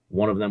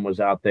One of them was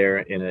out there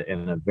in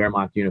a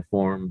Wehrmacht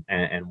uniform,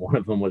 and one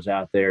of them was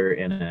out there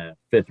in a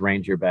 5th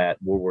Ranger Bat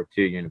World War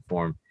II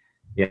uniform.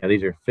 Yeah,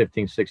 these are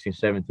 15, 16,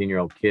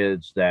 17-year-old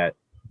kids that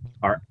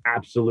are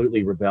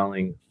absolutely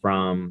rebelling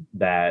from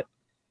that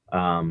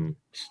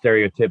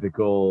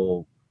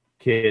stereotypical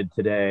kid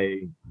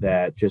today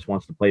that just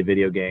wants to play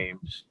video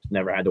games,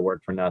 never had to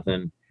work for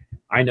nothing.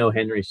 I know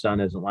Henry's son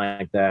isn't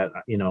like that.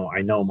 You know,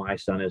 I know my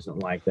son isn't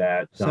like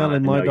that.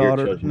 Sounded my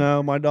daughter.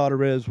 No, my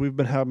daughter is. We've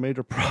been having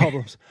major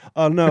problems.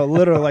 No,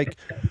 literally, like,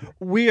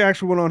 we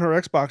actually went on her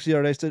Xbox the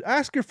other day. Said,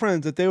 ask your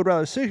friends if they would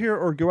rather sit here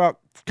or go out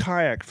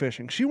kayak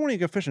fishing. She wanted to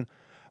go fishing.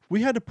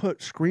 We had to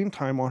put screen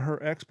time on her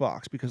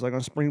Xbox because, like,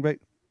 on spring break,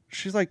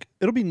 she's like,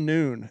 it'll be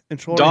noon.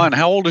 And she'll Don,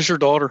 how old is your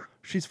daughter?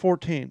 She's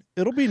 14.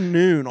 It'll be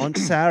noon on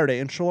Saturday,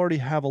 and she'll already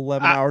have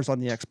 11 hours on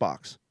the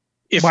Xbox.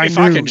 If I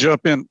can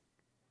jump in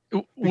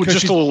with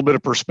just a little bit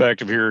of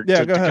perspective here,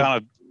 yeah, go ahead.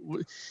 Kind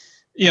of,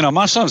 you know,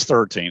 my son's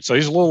 13, so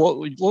he's a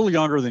little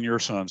younger than your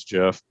son's,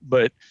 Jeff.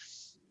 But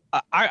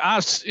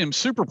I am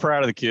super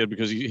proud of the kid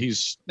because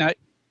he's now.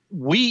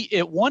 We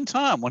at one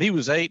time when he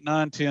was 8,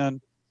 9, 10,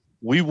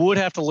 we would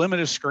have to limit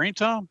his screen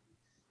time.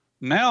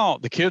 Now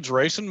the kid's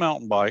racing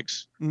mountain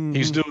bikes. Mm-hmm.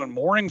 He's doing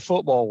morning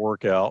football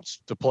workouts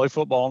to play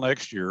football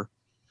next year.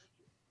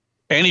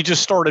 And he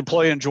just started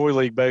playing Joy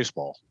League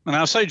baseball. And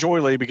I say Joy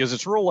League because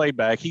it's real laid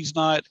back. He's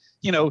not,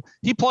 you know,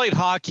 he played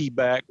hockey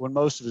back when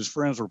most of his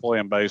friends were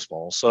playing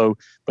baseball. So,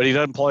 but he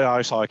doesn't play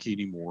ice hockey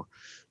anymore.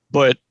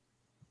 But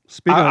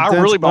I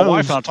really, my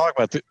wife and I talk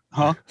about it.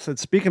 Huh? Said,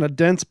 speaking of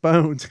dense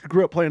bones, he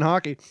grew up playing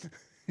hockey.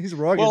 He's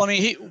rugged. Well, I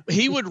mean,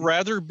 he would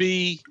rather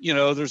be, you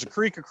know, there's a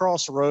creek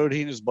across the road.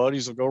 He and his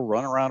buddies will go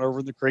run around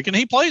over the creek, and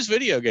he plays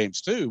video games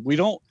too. We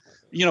don't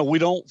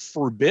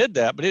forbid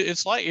that, but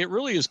it's like, it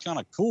really is kind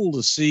of cool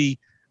to see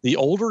the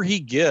older he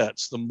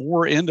gets, the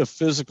more into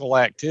physical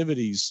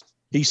activities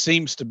he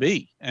seems to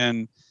be.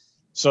 And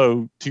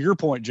so to your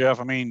point, Jeff,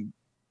 I mean,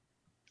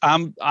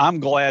 I'm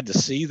glad to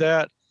see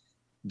that.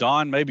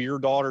 Don, maybe your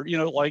daughter, you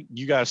know, like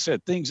you guys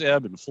said, things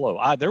ebb and flow.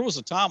 There was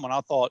a time when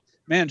I thought,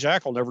 man,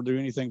 Jack will never do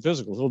anything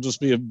physical. He'll just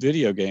be a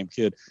video game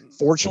kid.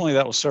 Fortunately,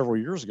 that was several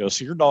years ago.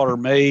 So your daughter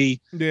may.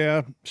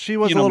 Yeah, she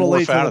was a little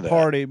late to the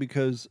party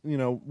because, you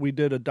know, we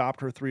did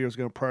adopt her 3 years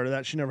ago. Prior to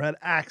that, she never had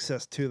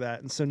access to that.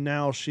 And so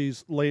now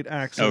she's late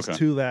access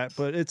to that.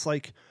 But it's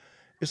like,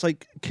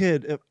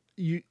 kid,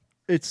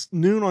 it's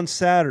noon on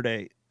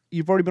Saturday.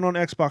 You've already been on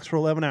Xbox for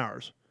 11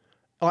 hours.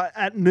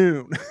 At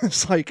noon.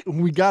 It's like,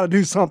 we got to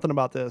do something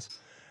about this.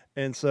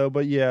 And so,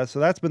 but yeah, so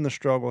that's been the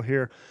struggle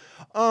here.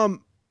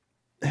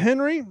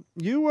 Henry,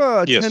 you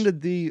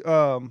attended the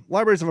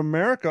Libraries of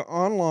America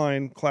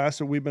online class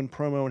that we've been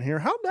promoting here.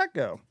 How'd that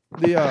go?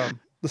 The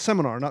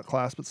seminar, not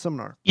class, but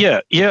seminar. Yeah.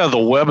 The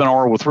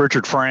webinar with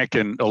Richard Frank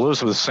and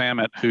Elizabeth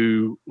Samet,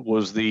 who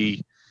was the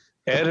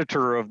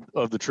editor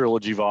of the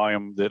trilogy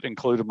volume that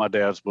included my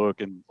dad's book.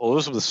 And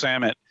Elizabeth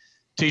Samet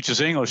teaches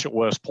English at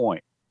West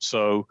Point.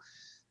 So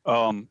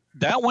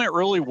that went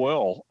really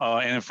well.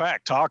 And in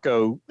fact,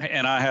 Taco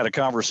and I had a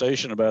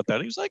conversation about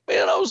that. He's like,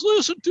 man, I was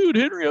listening to it,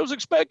 Henry. I was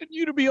expecting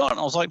you to be on.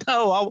 I was like,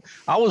 no,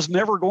 I was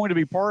never going to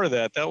be part of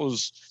that. That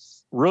was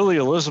really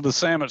Elizabeth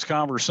Samet's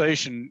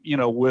conversation, you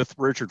know, with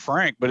Richard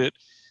Frank. But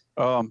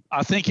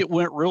I think it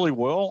went really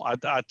well.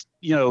 I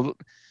you know,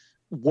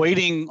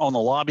 waiting on the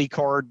lobby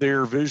card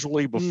there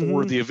visually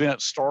before the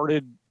event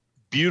started,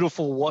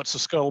 beautiful What's the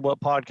Scuttlebutt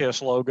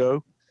podcast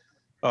logo.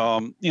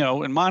 You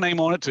know, and my name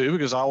on it too,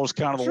 because I was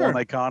kind of the one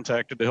they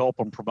contacted to help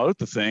them promote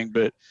the thing.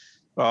 But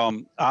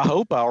I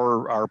hope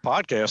our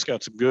podcast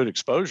got some good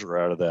exposure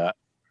out of that.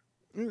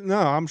 No,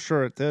 I'm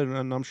sure it did,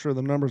 and I'm sure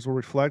the numbers will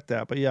reflect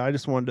that. But yeah, I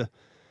just wanted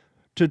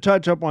to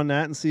touch up on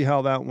that and see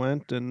how that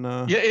went. And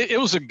yeah, it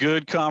was a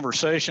good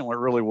conversation. Went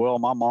really well.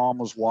 My mom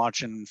was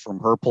watching from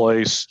her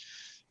place.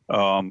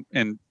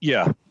 And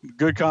yeah,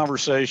 good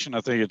conversation.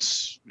 I think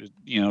it's,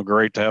 you know,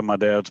 great to have my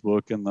dad's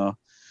book in the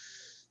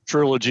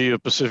trilogy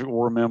of Pacific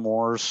War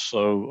memoirs.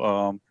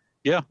 So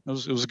yeah, it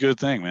was a good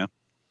thing, man.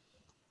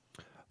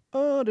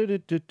 I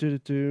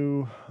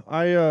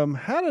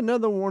had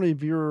another one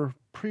of your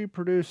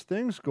pre-produced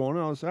things going.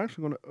 I was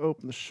actually going to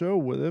open the show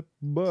with it,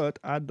 but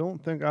I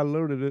don't think I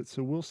loaded it,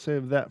 so we'll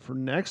save that for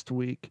next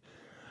week.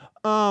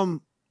 Let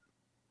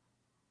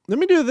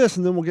me do this,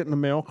 and then we'll get in the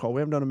mail call.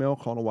 We haven't done a mail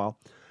call in a while.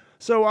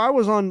 So I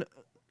was on.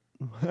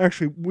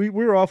 Actually, we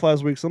were off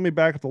last week, so let me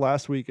back up to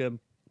last weekend.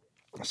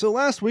 So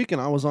last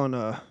weekend I was on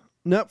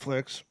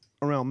Netflix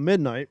around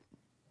midnight,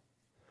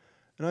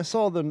 and I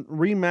saw the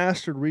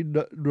remastered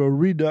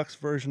Redux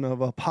version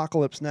of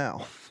Apocalypse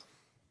Now.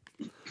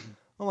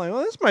 I'm like,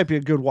 well, this might be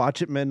a good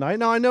watch at midnight.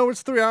 Now I know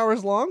it's 3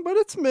 hours long, but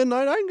it's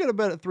midnight. I can go to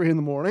bed at 3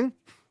 a.m.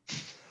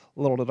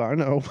 Little did I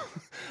know.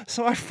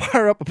 So I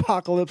fire up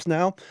Apocalypse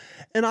Now,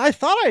 and I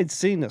thought I had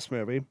seen this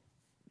movie,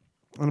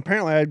 and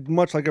apparently I,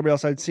 much like everybody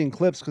else, I'd seen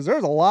clips because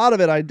there's a lot of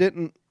it I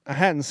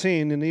hadn't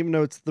seen, and even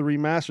though it's the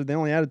remastered, they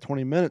only added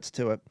 20 minutes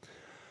to it.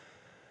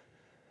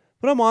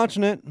 But I'm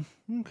watching it.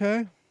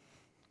 Okay.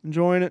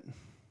 Enjoying it.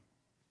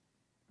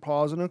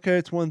 Pausing. Okay,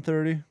 it's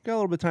 1:30. Got a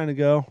little bit of time to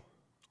go.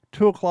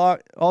 2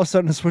 o'clock. All of a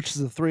sudden it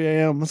switches to 3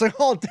 a.m. I was like,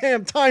 oh,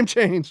 damn, time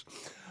change.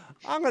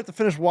 I'm going to have to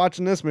finish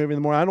watching this movie in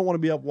the morning. I don't want to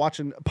be up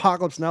watching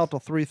Apocalypse Now till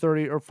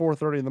 3:30 or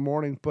 4:30 in the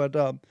morning. But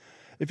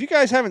if you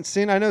guys haven't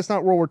seen, I know it's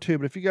not World War II,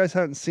 but if you guys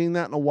haven't seen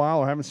that in a while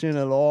or haven't seen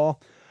it at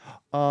all,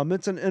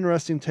 it's an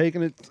interesting take,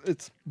 and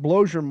it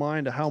blows your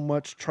mind to how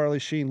much Charlie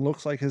Sheen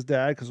looks like his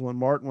dad, because when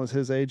Martin was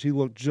his age, he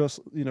looked just,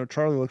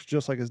 Charlie looks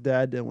just like his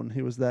dad did when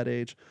he was that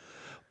age.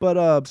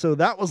 But so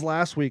that was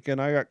last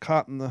weekend. I got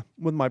caught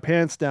with my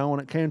pants down when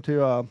it came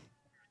to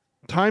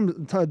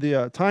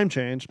the time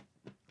change,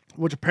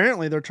 which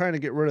apparently they're trying to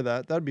get rid of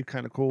that. That'd be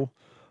kind of cool.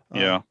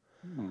 Yeah.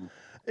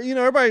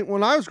 Everybody,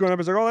 when I was growing up,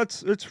 was like, oh,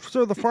 it's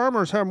so the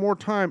farmers have more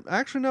time.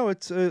 Actually, no,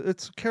 it's a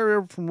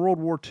carryover from World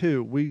War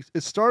II.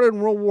 It started in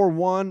World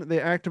War I. They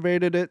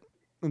activated it,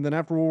 and then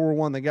after World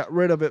War I, they got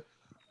rid of it.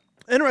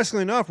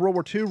 Interestingly enough, World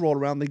War II rolled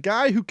around. The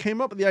guy who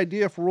came up with the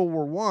idea for World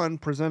War I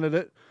presented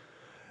it,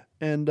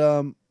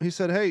 and he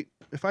said, hey,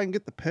 if I can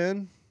get the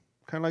pen,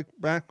 kind of like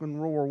back in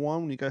World War I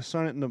when you guys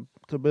signed it in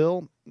the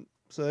bill.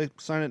 So they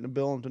signed it in the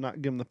bill and to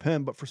not give him the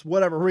pen, but for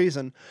whatever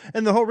reason,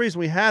 and the whole reason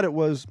we had it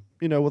was,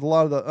 with a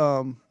lot of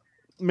the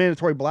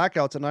mandatory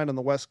blackouts at night on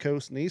the West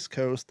Coast and East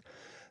Coast,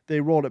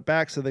 they rolled it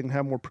back so they can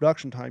have more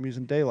production time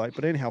using daylight.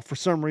 But anyhow, for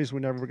some reason,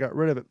 we never got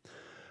rid of it.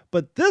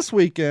 But this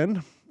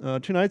weekend,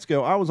 2 nights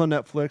ago, I was on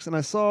Netflix and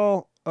I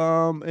saw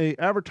a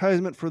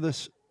advertisement for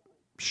this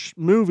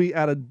movie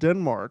out of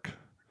Denmark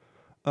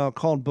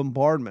called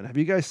Bombardment. Have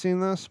you guys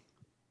seen this?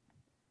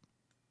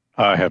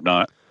 I have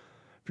not.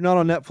 If you're not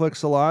on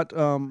Netflix a lot,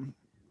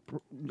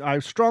 I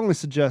strongly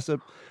suggest it.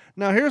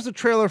 Now, here's the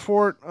trailer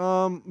for it.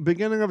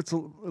 Beginning of it's a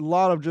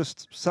lot of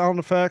just sound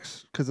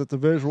effects because it's a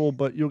visual,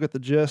 but you'll get the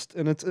gist.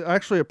 And it's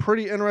actually a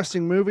pretty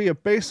interesting movie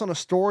based on a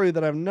story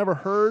that I've never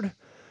heard.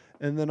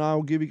 And then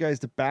I'll give you guys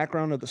the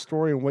background of the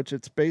story in which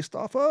it's based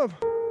off of.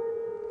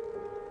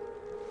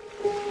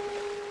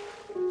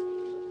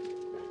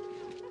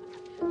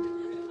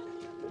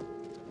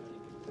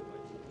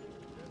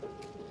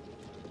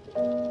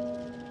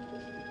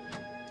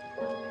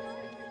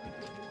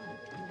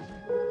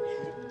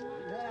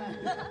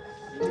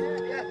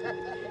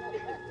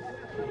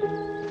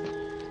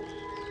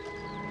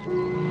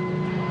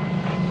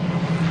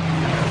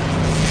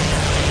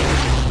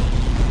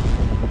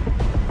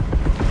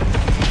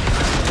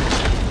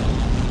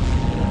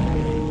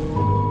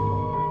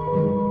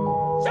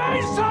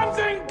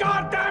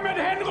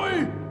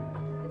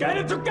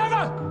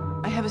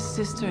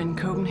 In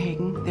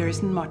Copenhagen, there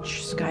isn't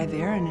much sky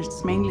there, and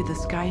it's mainly the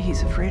sky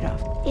he's afraid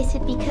of. Is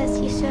it because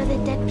you saw the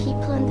dead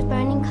people in the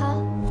burning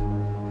car?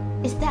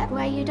 Is that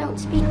why you don't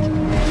speak?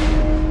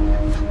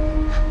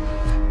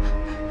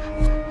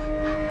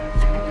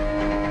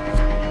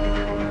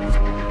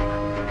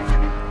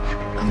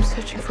 I'm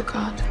searching for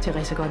God.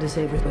 Teresa, God is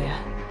everywhere.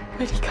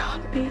 But he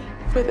can't be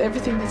with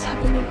everything that's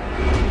happening.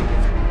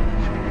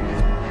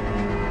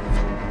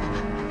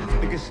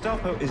 The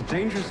Gestapo is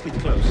dangerously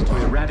close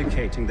to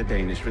eradicating the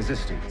Danish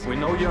resistance. We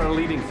know you're a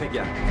leading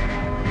figure.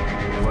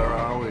 Where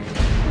are we? We're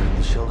in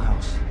the shell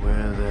house.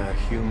 We're the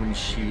human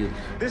shield.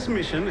 This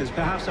mission is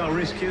perhaps our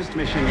riskiest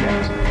mission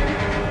yet.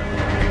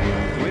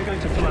 We're going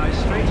to fly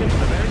straight into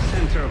the very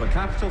center of a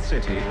capital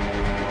city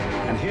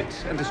and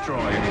hit and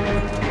destroy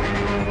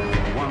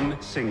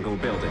one single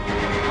building.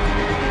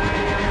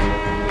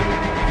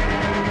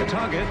 The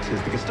target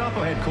is the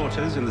Gestapo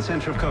headquarters in the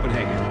center of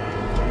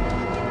Copenhagen.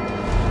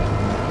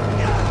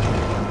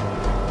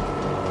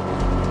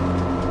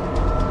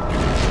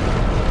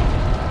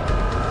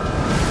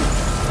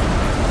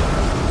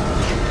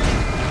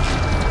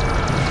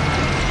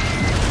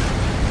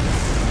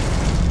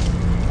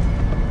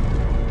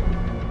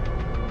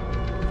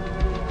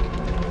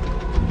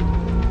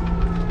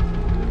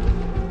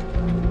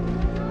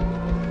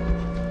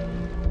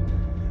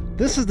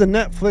 This is the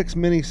Netflix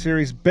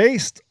miniseries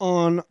based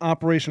on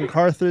Operation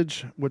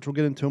Carthage, which we'll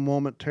get into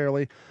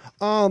momentarily.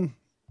 The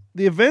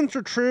events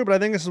are true, but I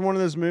think this is one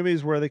of those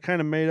movies where they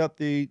kind of made up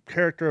the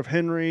character of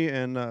Henry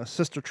and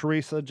Sister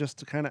Teresa just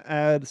to kind of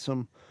add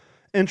some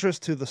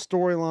interest to the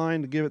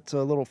storyline, to give it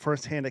a little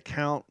first-hand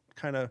account,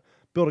 kind of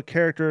build a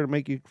character to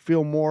make you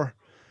feel more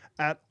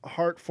at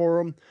heart for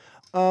them.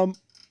 I'm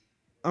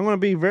going to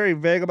be very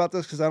vague about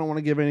this because I don't want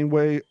to give any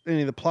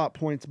of the plot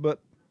points, but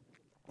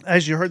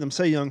as you heard them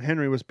say, young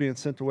Henry was being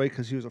sent away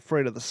because he was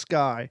afraid of the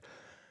sky.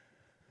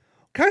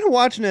 Kind of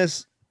watching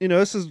this,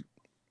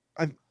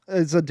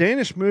 it's a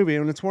Danish movie,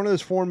 and it's one of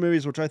those foreign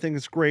movies which I think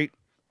is great.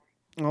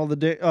 All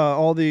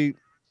the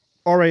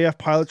RAF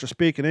pilots are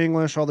speaking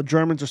English. All the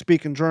Germans are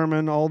speaking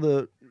German. All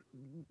the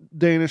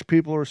Danish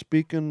people are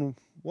speaking,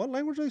 what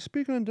language are they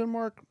speaking in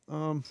Denmark?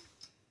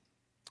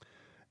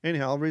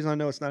 Anyhow, the reason I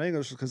know it's not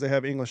English is because they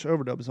have English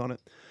overdubs on it.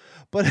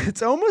 But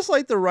it's almost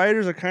like the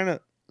writers are kind of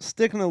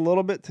sticking a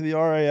little bit to the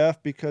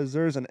RAF because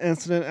there's an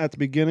incident at the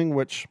beginning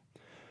which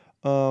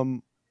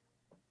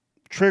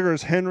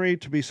triggers Henry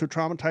to be so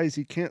traumatized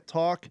he can't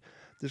talk.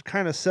 They're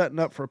kind of setting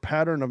up for a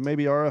pattern of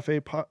maybe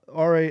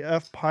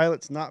RAF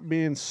pilots not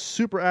being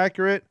super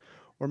accurate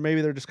or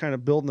maybe they're just kind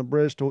of building the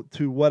bridge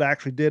to what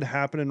actually did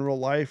happen in real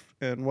life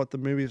and what the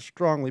movie is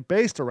strongly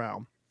based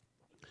around.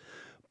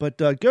 But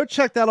go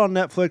check that on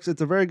Netflix.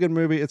 It's a very good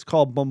movie. It's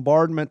called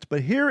Bombardment.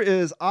 But here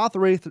is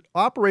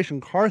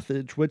Operation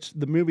Carthage, which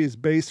the movie is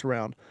based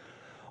around.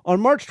 On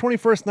March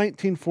 21st,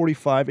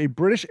 1945, a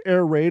British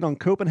air raid on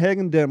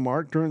Copenhagen,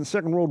 Denmark during the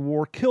Second World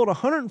War killed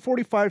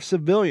 145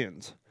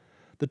 civilians.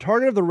 The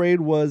target of the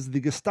raid was the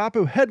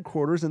Gestapo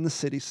headquarters in the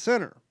city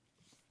center.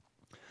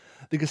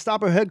 The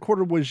Gestapo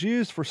headquarters was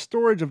used for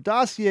storage of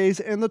dossiers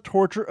and the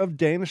torture of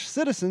Danish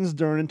citizens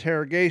during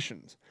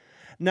interrogations.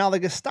 Now, the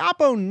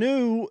Gestapo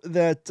knew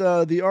that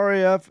the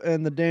RAF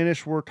and the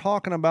Danish were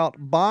talking about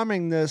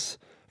bombing this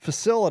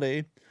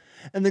facility.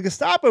 And the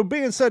Gestapo,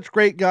 being such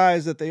great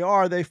guys that they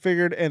are, they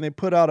figured, and they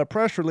put out a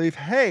press release,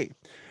 hey,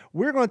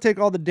 we're going to take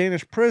all the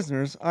Danish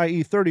prisoners,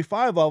 i.e.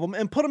 35 of them,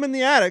 and put them in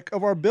the attic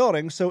of our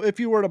building. So if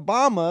you were to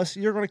bomb us,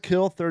 you're going to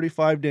kill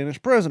 35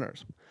 Danish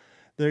prisoners.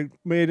 They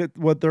made it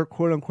what they're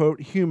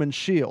quote-unquote human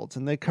shields,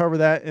 and they cover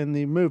that in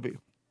the movie.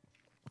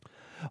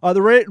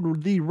 The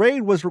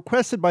raid was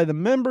requested by the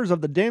members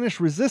of the Danish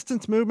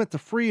resistance movement to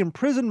free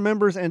imprisoned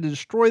members and to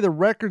destroy the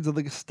records of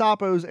the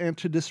Gestapos and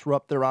to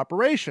disrupt their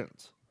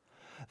operations.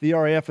 The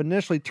RAF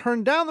initially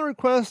turned down the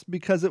request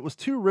because it was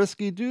too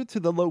risky due to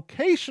the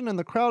location in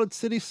the crowded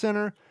city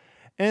center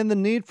and the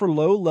need for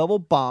low-level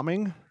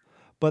bombing,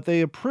 but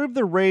they approved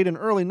the raid in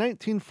early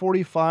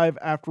 1945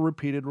 after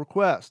repeated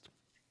requests.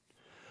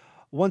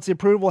 Once the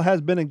approval has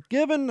been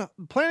given,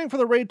 planning for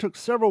the raid took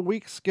several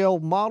weeks. Scale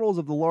models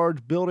of the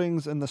large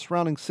buildings and the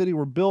surrounding city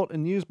were built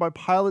and used by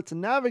pilots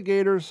and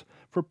navigators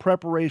for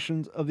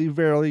preparations of the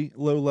very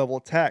low-level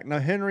attack. Now,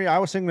 Henry, I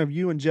was thinking of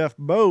you and Jeff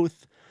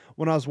both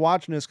when I was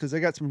watching this because they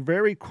got some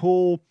very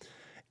cool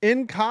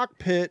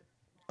in-cockpit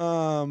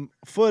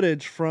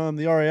footage from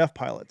the RAF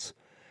pilots.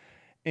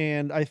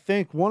 And I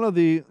think trying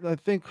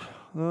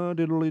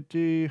to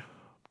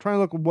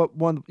look at what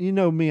one, you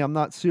know me, I'm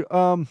not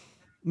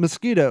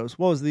mosquitoes.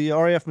 What was the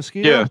RAF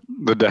Mosquito? Yeah,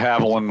 the de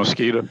Havilland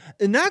Mosquito.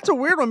 And that's a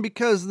weird one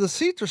because the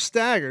seats are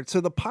staggered.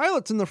 So the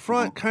pilots in the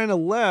front kind of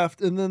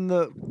left, and then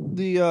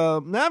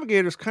the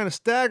navigators kind of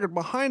staggered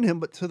behind him,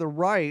 but to the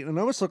right. And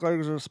it almost looked like there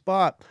was a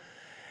spot.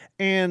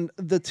 And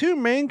the two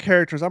main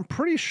characters, I'm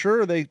pretty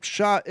sure they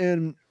shot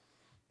in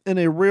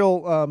a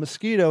real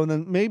Mosquito, and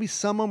then maybe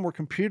some of them were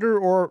computer,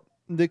 or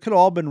they could have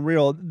all been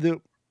real.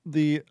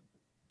 The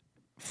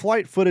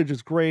flight footage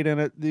is great in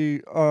it.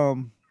 The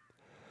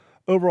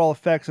overall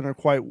effects and are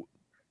quite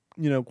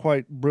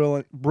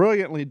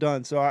brilliantly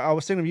done. So I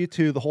was thinking of you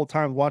two the whole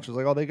time watching.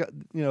 Like, oh, they got,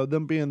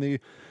 them being the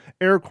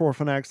Air Corps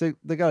fanatics,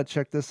 they got to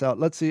check this out.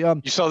 Let's see.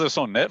 You saw this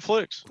on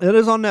Netflix? It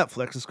is on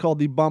Netflix. It's called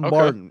The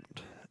Bombardment.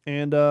 Okay.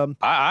 And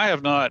I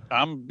have not.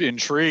 I'm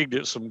intrigued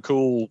at some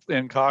cool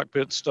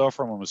in-cockpit stuff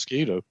from a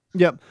Mosquito.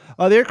 Yep.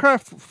 The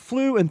aircraft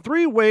flew in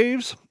 3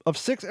 waves of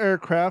 6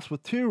 aircrafts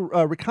with 2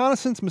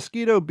 reconnaissance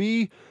Mosquito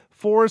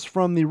B-4s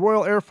from the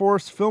Royal Air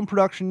Force Film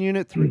Production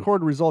Unit to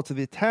record the results of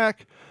the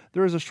attack.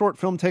 There is a short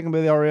film taken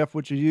by the RAF,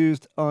 which is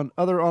used on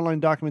other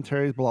online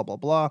documentaries, blah, blah,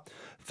 blah.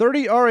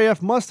 30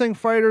 RAF Mustang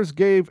fighters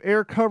gave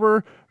air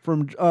cover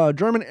from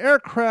German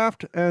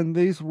aircraft, and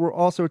these were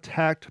also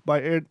attacked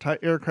by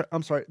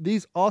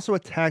these also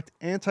attacked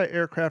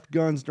anti-aircraft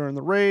guns during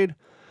the raid.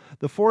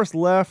 The force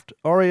left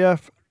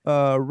RAF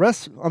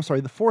rest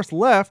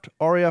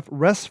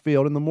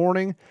field in the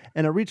morning,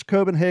 and it reached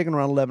Copenhagen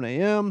around 11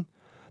 a.m.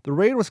 The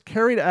raid was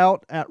carried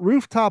out at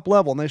rooftop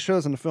level, and they show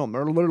us in the film.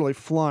 They're literally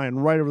flying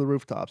right over the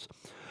rooftops.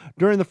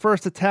 During the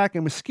first attack,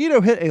 a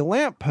Mosquito hit a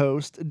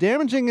lamppost,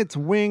 damaging its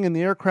wing, and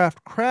the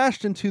aircraft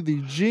crashed into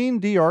the Jean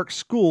d'Arc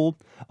School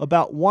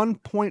about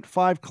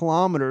 1.5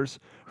 kilometers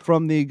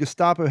from the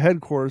Gestapo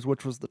headquarters,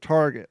 which was the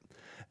target.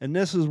 And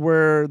this is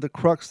where the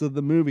crux of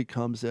the movie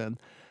comes in.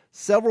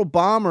 Several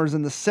bombers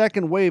in the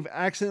second wave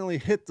accidentally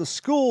hit the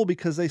school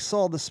because they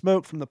saw the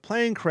smoke from the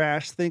plane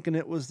crash, thinking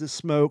it was the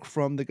smoke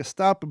from the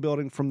Gestapo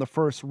building from the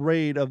first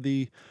raid of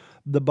the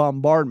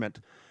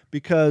bombardment.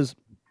 Because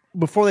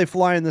before they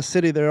fly in the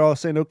city, they're all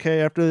saying,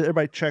 okay, after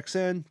everybody checks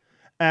in,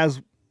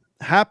 as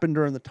happened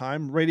during the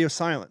time, radio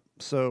silent.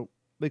 So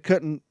they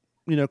couldn't,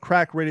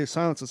 crack radio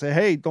silence and say,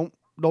 hey, don't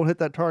hit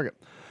that target.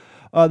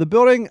 The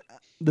building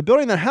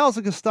that housed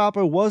the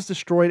Gestapo was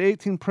destroyed.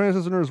 18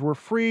 prisoners were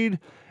freed,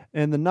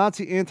 and the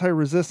Nazi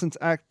anti-resistance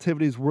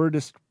activities were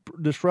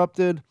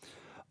disrupted.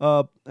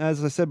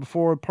 As I said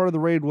before, part of the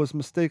raid was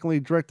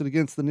mistakenly directed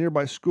against the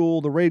nearby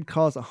school. The raid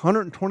caused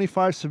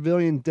 125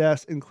 civilian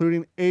deaths,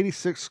 including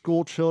 86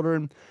 school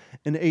children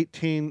and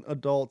 18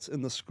 adults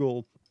in the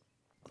school.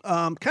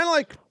 Kind of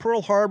like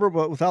Pearl Harbor,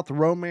 but without the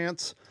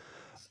romance.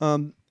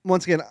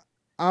 Once again,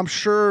 I'm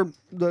sure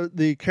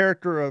the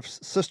character of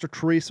Sister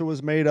Teresa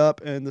was made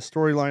up and the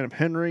storyline of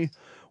Henry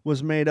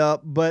was made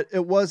up, but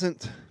it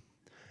wasn't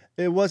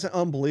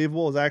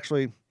unbelievable. It was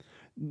actually,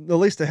 at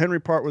least the Henry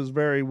part was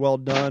very well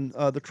done.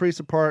 The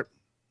Teresa part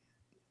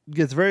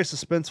gets very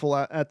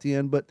suspenseful at the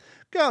end, but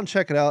go out and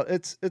check it out.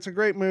 It's a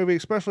great movie,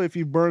 especially if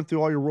you've burned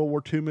through all your World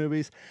War II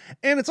movies.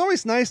 And it's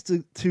always nice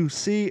to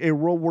see a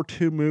World War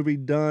II movie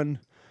done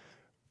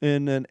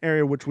in an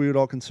area which we would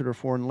all consider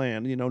foreign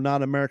land,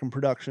 not American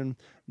production,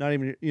 not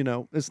even,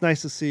 it's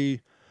nice to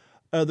see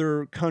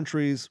other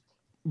countries'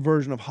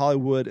 version of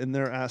Hollywood in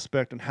their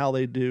aspect and how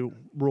they do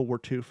World War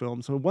II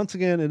films. So once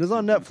again, it is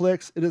on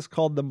Netflix. It is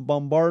called The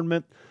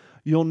Bombardment.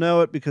 You'll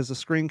know it because the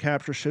screen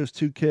capture shows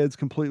two kids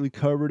completely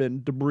covered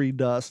in debris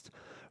dust,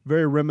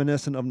 very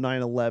reminiscent of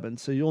 9/11.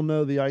 So you'll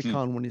know the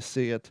icon when you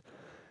see it.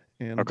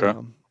 And, okay.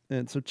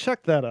 And so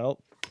check that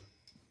out.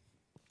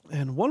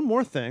 And one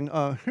more thing,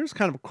 here's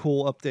kind of a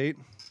cool update.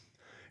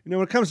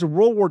 When it comes to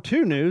World War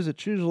II news,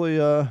 it's usually,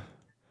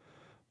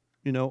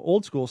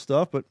 old school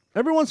stuff, but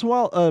every once in a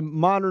while, a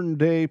modern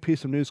day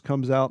piece of news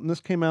comes out, and this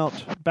came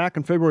out back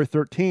on February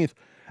 13th.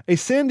 A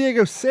San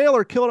Diego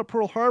sailor killed at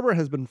Pearl Harbor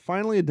has been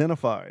finally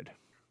identified.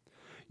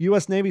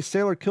 U.S. Navy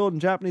sailor killed in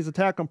Japanese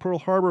attack on Pearl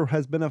Harbor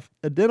has been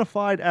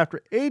identified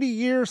after 80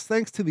 years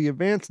thanks to the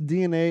advanced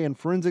DNA and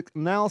forensic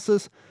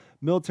analysis,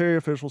 military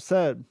officials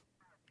said.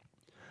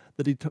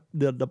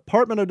 The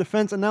Department of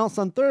Defense announced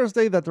on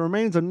Thursday that the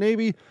remains of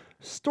Navy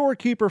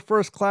storekeeper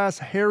First Class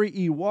Harry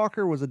E.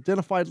 Walker was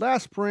identified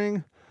last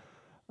spring.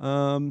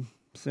 San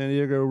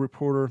Diego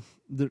reporter,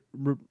 the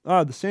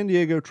San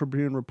Diego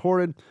Tribune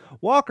reported,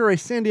 Walker, a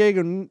San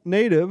Diego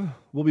native,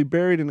 will be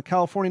buried in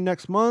California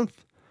next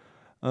month.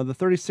 The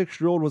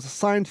 36-year-old was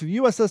assigned to the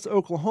USS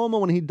Oklahoma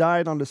when he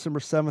died on December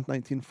 7th,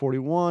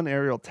 1941.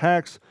 Aerial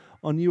attacks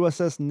on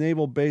USS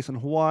Naval Base in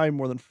Hawaii.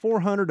 More than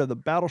 400 of the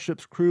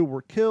battleship's crew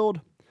were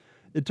killed.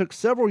 It took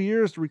several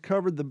years to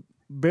recover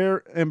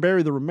and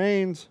bury the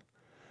remains.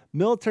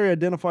 Military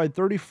identified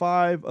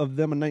 35 of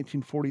them in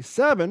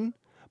 1947,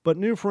 but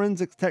new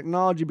forensics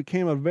technology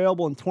became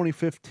available in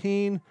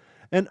 2015,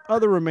 and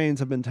other remains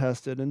have been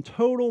tested. In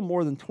total,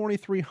 more than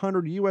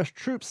 2,300 U.S.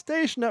 troops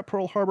stationed at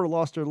Pearl Harbor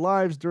lost their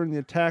lives during the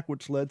attack,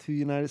 which led to the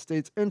United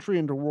States' entry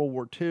into World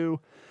War II.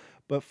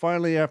 But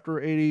finally, after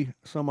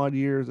 80-some-odd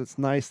years, it's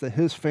nice that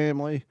his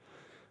family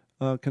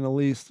can at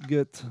least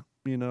get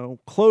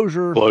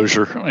closure.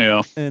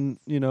 Yeah. And,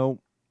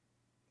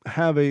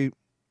 have a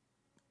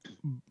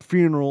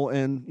funeral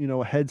and,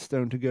 a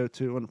headstone to go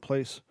to and a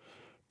place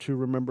to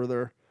remember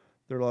their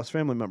lost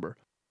family member.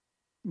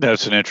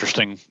 That's an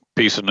interesting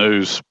piece of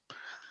news.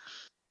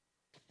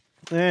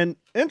 And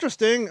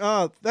interesting,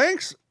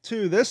 thanks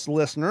to this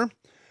listener.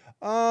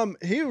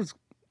 We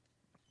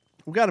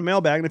got a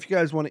mailbag, and if you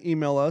guys want to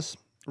email us,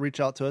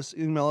 reach out to us,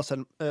 email us at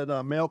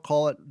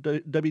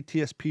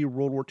mailcall@wtsp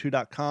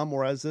worldwar2.com,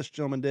 or as this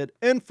gentleman did,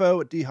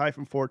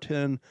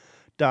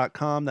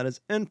 info@d-410.com. That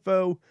is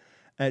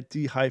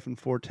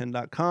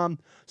info@d-410.com.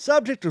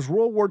 Subject is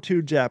World War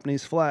II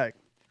Japanese flag.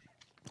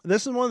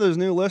 This is one of those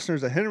new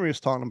listeners that Henry was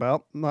talking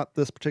about, not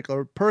this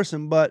particular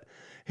person, but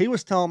he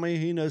was telling me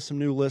he knows some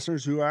new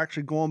listeners who are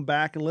actually going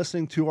back and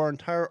listening to our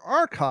entire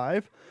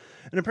archive.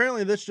 And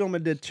apparently this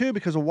gentleman did too,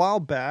 because a while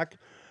back,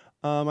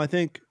 I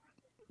think,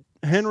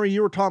 Henry,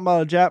 you were talking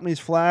about a Japanese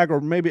flag,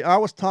 or maybe I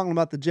was talking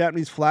about the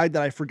Japanese flag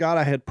that I forgot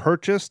I had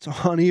purchased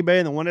on eBay.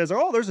 And then one day I was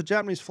like, oh, there's a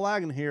Japanese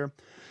flag in here.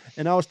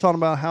 And I was talking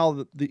about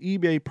how the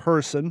eBay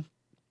person,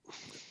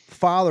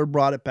 father,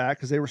 brought it back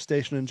because they were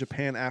stationed in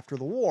Japan after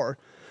the war.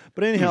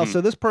 But anyhow,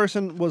 so this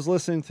person was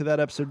listening to that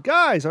episode.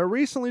 Guys, I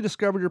recently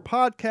discovered your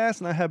podcast,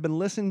 and I have been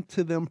listening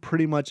to them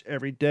pretty much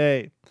every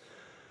day.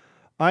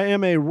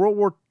 I'm a World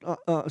War II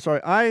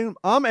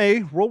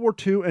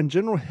and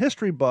general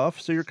history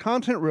buff, so your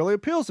content really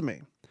appeals to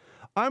me.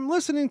 I'm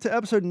listening to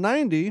episode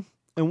 90,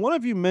 and one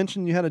of you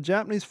mentioned you had a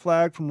Japanese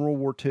flag from World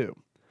War II.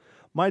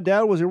 My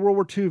dad was a World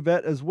War II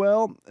vet as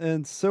well,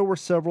 and so were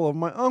several of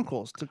my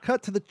uncles. To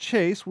cut to the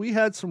chase, we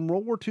had some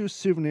World War II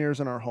souvenirs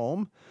in our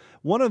home,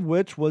 one of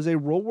which was a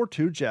World War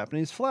II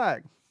Japanese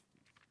flag.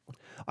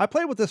 I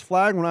played with this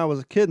flag when I was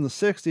a kid in the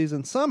 60s,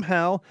 and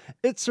somehow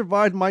it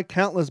survived my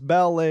countless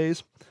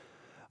ballets.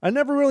 I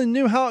never really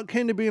knew how it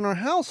came to be in our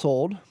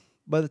household.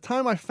 By the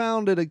time I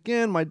found it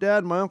again, my dad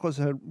and my uncles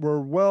had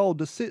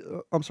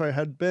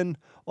been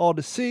all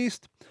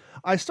deceased.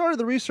 I started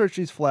to research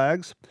these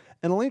flags,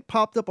 and a link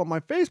popped up on my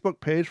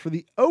Facebook page for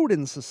the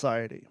Odin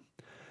Society.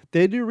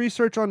 They do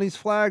research on these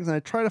flags, and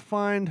they try to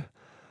find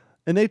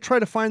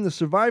the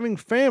surviving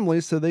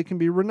families so they can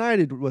be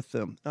reunited with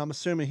them. I'm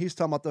assuming he's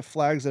talking about the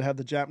flags that have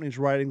the Japanese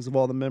writings of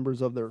all the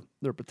members of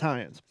their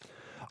battalions.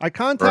 I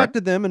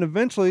contacted them and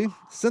eventually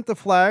sent the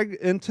flag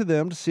in to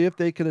them to see if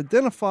they could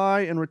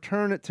identify and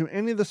return it to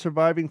any of the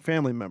surviving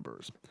family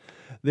members.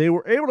 They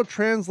were able to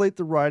translate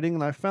the writing,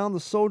 and I found the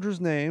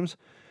soldiers' names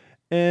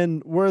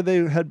and where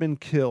they had been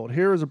killed.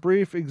 Here is a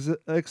brief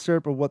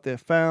excerpt of what they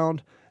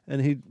found,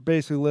 and he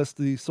basically lists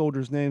the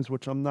soldiers' names,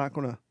 which I'm not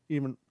going to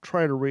even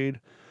try to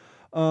read.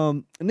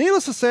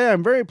 Needless to say,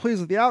 I'm very pleased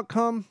with the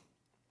outcome.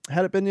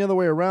 Had it been the other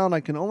way around, I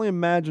can only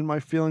imagine my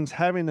feelings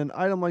having an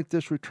item like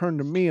this returned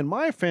to me and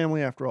my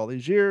family after all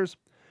these years.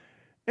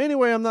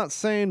 Anyway, I'm not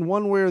saying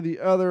one way or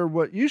the other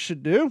what you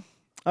should do.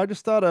 I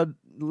just thought I'd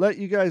let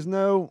you guys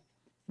know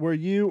where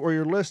you or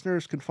your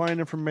listeners can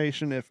find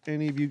information if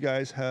any of you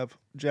guys have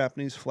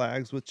Japanese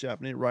flags with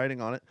Japanese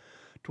writing on it.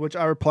 To which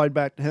I replied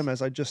back to him,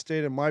 as I just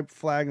stated, my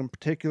flag in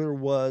particular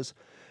was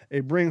a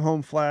bring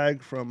home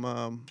flag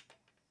from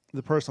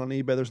the person on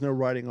eBay, there's no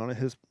writing on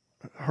it.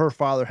 Her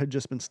father had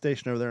just been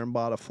stationed over there and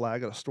bought a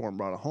flag at a store and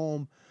brought it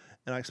home.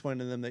 And I explained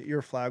to them that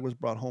your flag was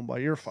brought home by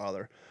your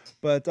father.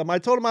 But I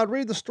told them I'd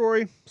read the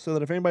story so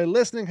that if anybody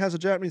listening has a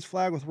Japanese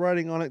flag with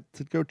writing on it,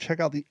 to go check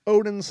out the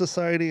Odin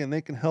Society, and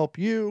they can help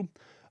you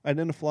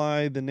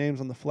identify the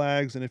names on the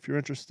flags. And if you're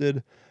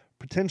interested,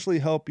 potentially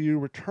help you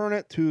return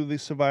it to the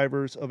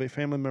survivors of a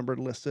family member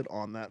listed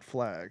on that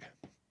flag.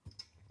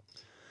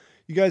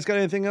 You guys got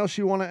anything else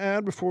you want to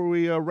add before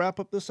we wrap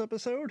up this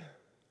episode?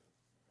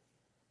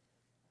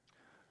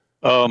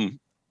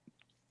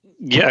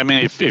 Yeah, I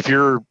mean, if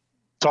you're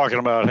talking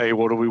about, hey,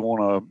 what do we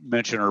want to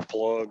mention or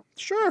plug?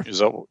 Sure. Is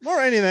that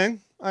or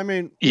anything? I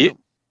mean,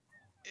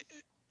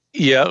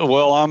 yeah.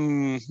 Well,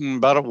 I'm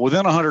about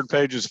within 100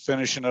 pages of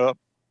finishing up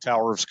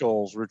Tower of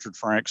Skulls, Richard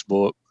Frank's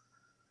book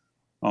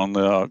on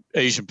the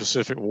Asian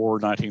Pacific War,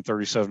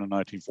 1937 to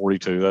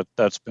 1942.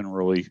 That's been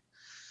really,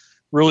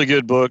 really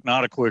good book.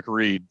 Not a quick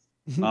read.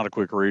 Not a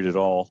quick read at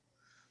all.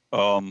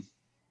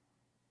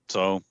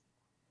 So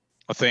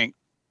I think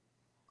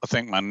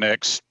my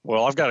next,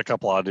 well, I've got a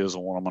couple ideas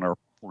on what I'm going to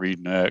read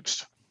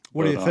next.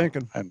 What are you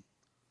thinking?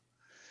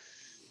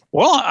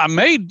 Well, I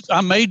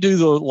may do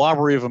the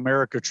Library of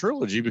America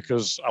trilogy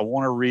because I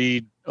want to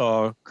read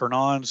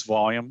Kernon's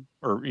volume,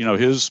 or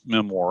his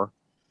memoir,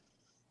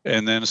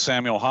 and then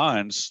Samuel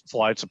Hines'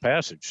 Flights of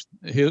Passage,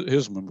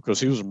 his memoir, because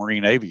he was a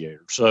Marine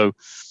aviator. So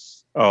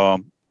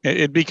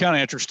it'd be kind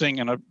of interesting,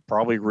 and I'd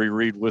probably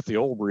reread with the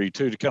old read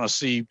too, to kind of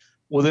see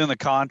within the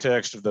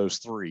context of those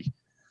three.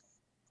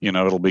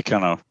 It'll be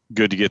kind of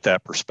good to get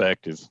that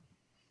perspective.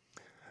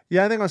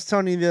 Yeah, I think I was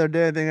telling you the other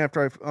day, I think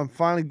after I'm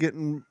finally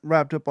getting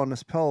wrapped up on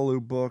this Peleliu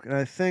book, and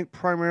I think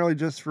primarily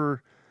just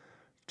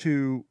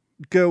to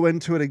go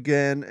into it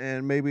again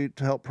and maybe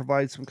to help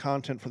provide some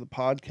content for the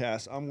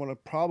podcast, I'm going to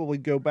probably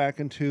go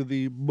back into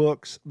the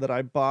books that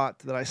I bought,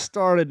 that I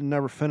started and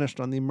never finished,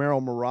 on the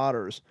Merrill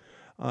Marauders,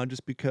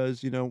 just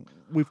because,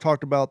 we've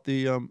talked about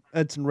the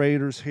Edson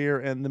Raiders here,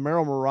 and the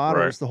Merrill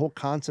Marauders, right. The whole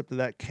concept of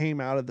that came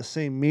out of the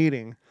same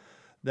meeting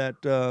that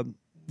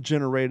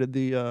generated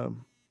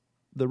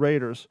the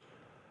Raiders.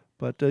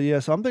 But so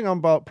I'm thinking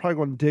I'm probably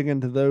going to dig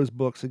into those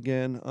books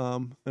again,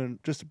 and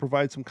just to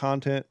provide some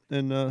content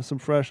and some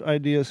fresh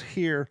ideas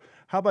here.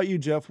 How about you,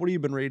 Jeff? What have you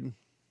been reading?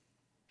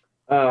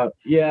 So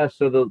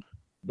the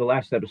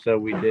last episode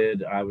we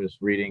did, I was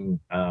reading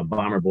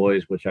Bomber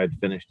Boys, which I'd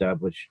finished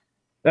up,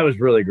 that was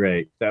really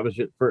great. That was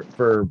just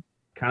for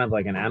kind of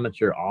like an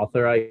amateur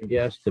author, I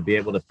guess, to be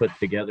able to put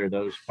together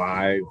those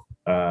five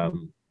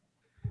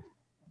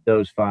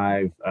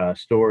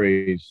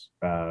stories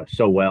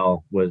so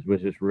well was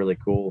just really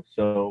cool.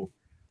 So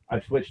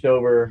I switched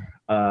over.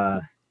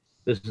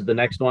 This is the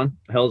next one,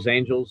 Hell's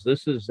Angels.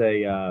 This is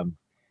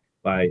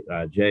by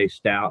Jay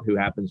Stout, who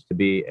happens to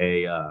be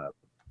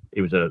he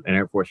was an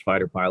Air Force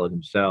fighter pilot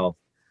himself.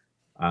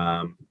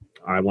 I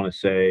want to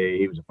say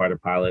he was a fighter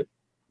pilot,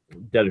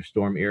 Desert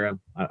Storm era,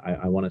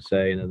 I want to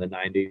say, in the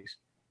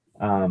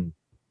 90s.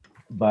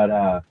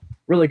 But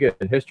really good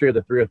history of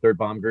the 303rd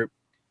Bomb Group.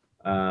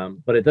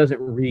 But it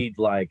doesn't read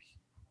like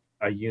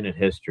a unit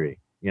history.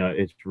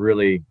 It's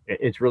really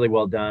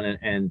well done.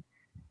 And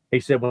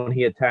he said when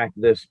he attacked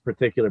this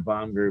particular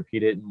bomb group, he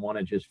didn't want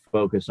to just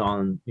focus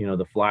on,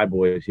 the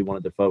flyboys. He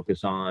wanted to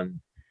focus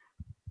on,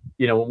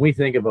 when we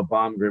think of a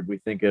bomb group, we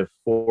think of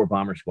 4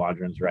 bomber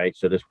squadrons, right?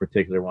 So this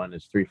particular one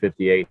is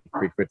 358,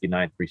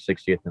 359,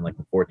 360th, and like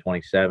the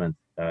 427th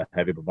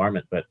heavy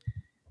bombardment. But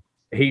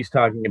he's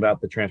talking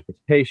about the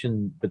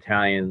transportation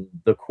battalion,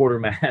 the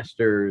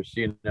quartermasters,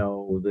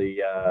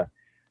 the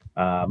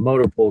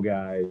motor pool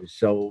guys.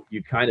 So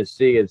you kind of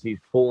see as he's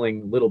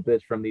pulling little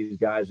bits from these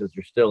guys as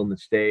they're still in the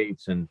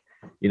States, and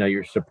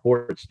your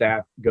support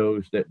staff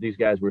goes that these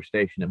guys were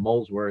stationed at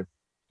Molesworth.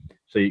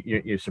 So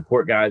your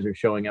support guys are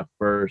showing up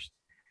first.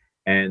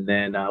 And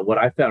then what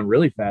I found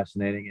really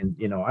fascinating,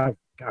 and I've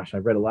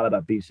read a lot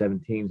about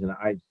B-17s, and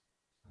I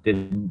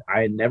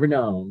had never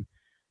known,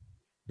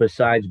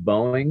 besides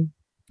Boeing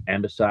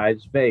and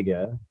besides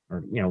Vega,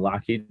 or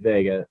Lockheed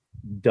Vega,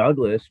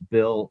 Douglas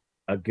built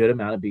a good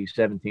amount of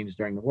B-17s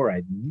during the war. I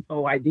had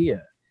no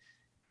idea.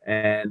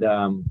 And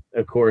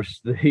of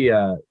course,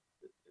 the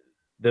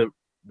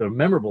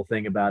memorable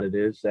thing about it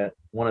is that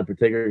one of the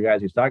particular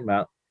guys he's talking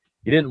about,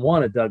 he didn't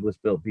want a Douglas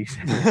built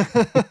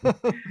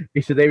B-17.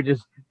 He said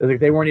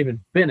they weren't even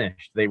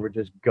finished. They were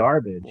just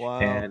garbage. Wow.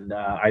 And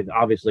I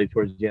obviously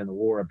towards the end of the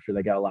war, I'm sure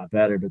they got a lot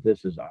better, but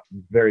this is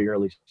very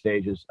early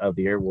stages of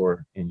the air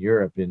war in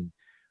Europe in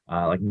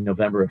like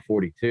November of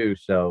 42.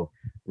 So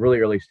really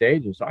early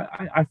stages. So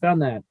I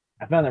found that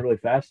really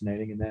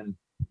fascinating. And then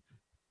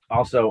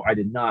also, I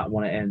did not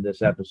want to end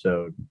this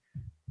episode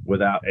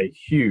without a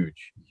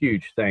huge,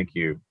 huge thank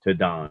you to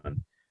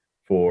Don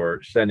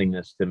for sending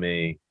this to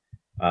me.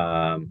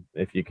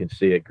 If you can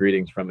see it,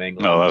 greetings from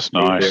England. Oh, that's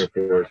nice.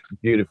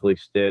 Beautifully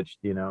stitched,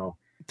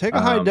 Take a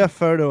high def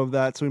photo of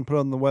that so we can put it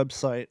on the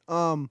website.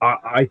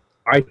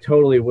 I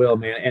totally will,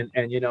 man.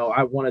 And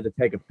I wanted to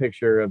take a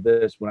picture of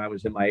this when I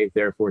was in my 8th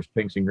Air Force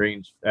Pinks and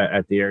Greens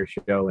at the air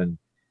show, and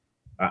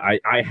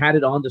I had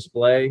it on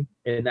display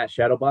in that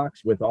shadow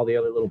box with all the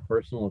other little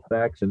personal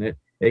effects, and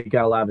it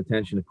got a lot of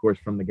attention, of course,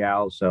 from the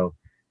gals. So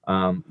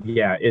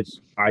yeah,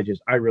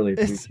 I really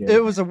appreciate it.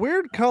 It was a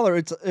weird color.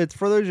 It's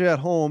for those of you at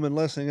home and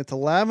listening, it's a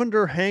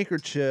lavender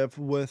handkerchief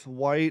with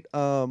white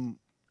edging,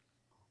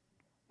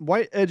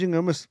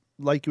 almost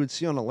like you would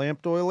see on a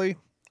lamp doily.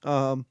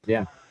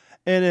 Yeah.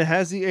 And it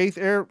has the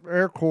 8th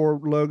Air Corps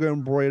logo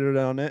embroidered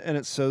on it, and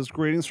it says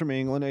 "Greetings from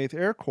England, 8th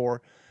Air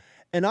Corps."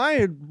 And I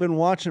had been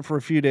watching it for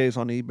a few days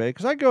on eBay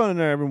because I go in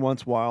there every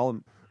once in a while,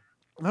 and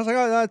I was like,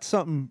 "Oh, that's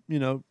something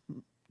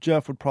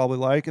Jeff would probably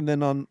like." And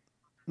then on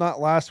not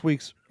last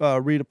week's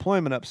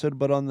redeployment episode,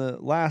 but on the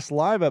last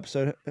live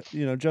episode,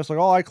 Jeff's like,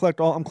 "Oh,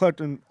 I'm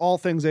collecting all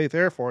things 8th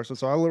Air Force," and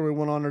so I literally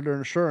went on there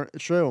during the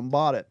show and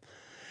bought it.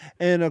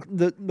 And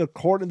the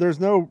court, there's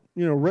no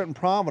written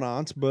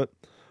provenance, but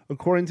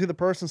according to the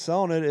person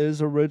selling it,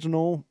 is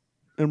original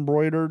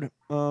embroidered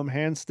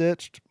hand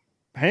stitched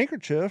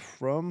handkerchief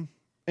from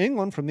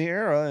England from the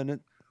era,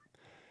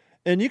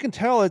 and you can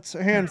tell it's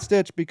hand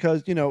stitched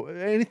because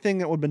anything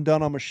that would have been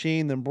done on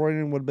machine, the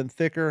embroidering would have been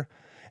thicker,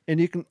 and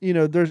you can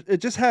it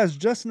just has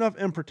just enough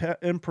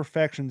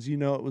imperfections.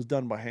 It was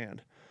done by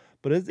hand,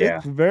 but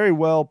it's very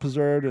well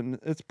preserved and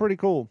it's pretty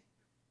cool.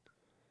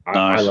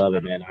 I love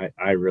it, man.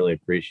 I really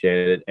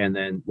appreciate it. And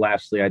then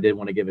lastly, I did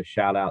want to give a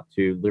shout out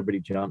to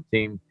Liberty Jump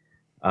Team.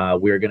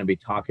 We're going to be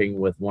talking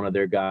with one of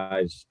their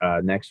guys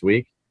next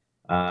week.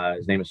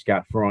 His name is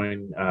Scott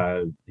Freund.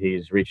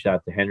 He's reached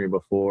out to Henry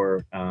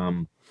before.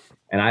 And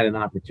I had an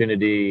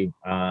opportunity.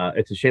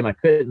 It's a shame I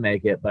couldn't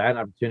make it, but I had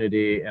an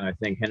opportunity, and I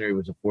think Henry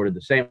was afforded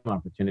the same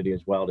opportunity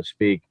as well to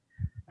speak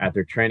at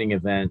their training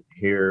event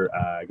here.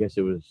 I guess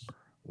would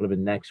have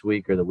been next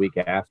week or the week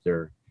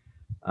after.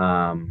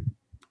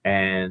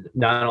 And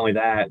not only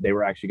that, they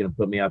were actually going to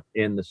put me up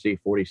in the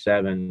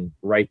C-47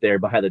 right there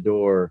by the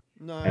door.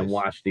 Nice. And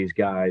watch these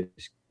guys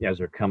as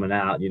they're coming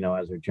out,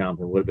 as they're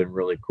jumping. Would have been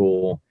really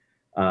cool.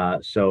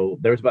 So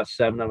there was about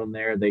 7 of them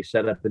there. They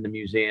set up in the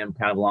museum,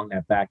 kind of along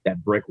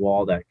that brick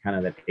wall, that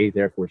 8th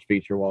Air Force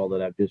feature wall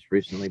that I've just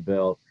recently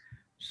built.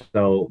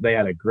 So they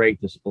had a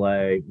great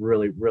display,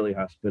 really, really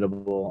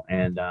hospitable.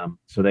 And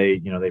so they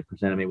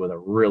presented me with a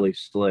really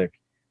slick.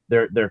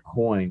 Their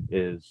coin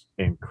is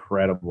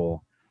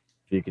incredible.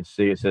 You can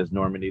see it says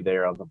Normandy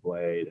there on the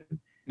blade.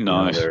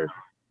 Nice.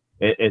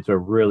 It's a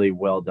really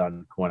well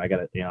done coin. I've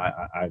got a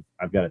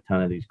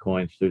ton of these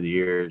coins through the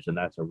years, and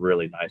that's a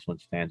really nice one.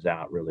 Stands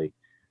out. Really,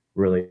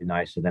 really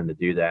nice of them to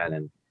do that.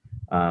 And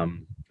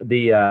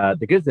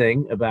the good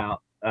thing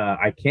about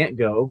I can't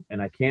go and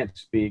I can't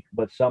speak,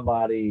 but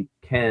somebody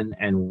can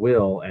and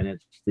will, and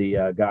it's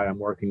the guy I'm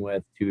working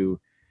with to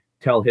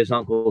tell his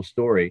uncle's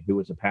story, who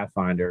was a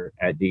Pathfinder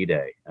at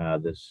D-Day.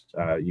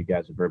 You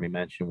guys have heard me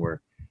mention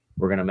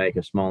we're going to make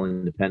a small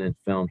independent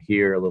film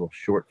here, a little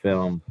short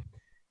film,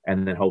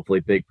 and then hopefully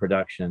big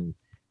production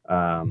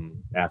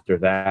after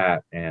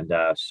that. And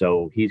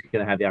so he's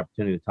going to have the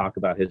opportunity to talk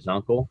about his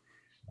uncle,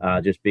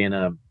 just being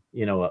as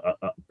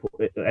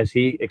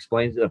he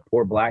explains it, a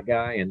poor black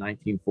guy in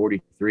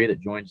 1943 that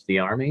joins the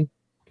Army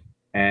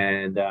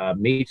and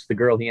meets the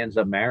girl he ends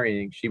up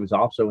marrying. She was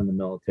also in the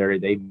military.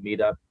 They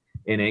meet up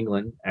in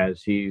England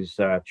as he's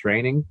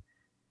training.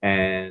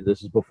 And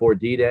this is before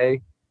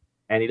D-Day.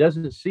 And he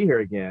doesn't see her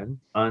again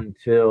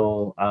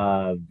until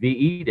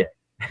VE Day.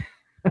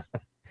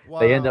 Wow.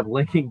 They end up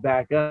linking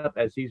back up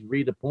as he's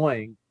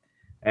redeploying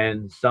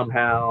and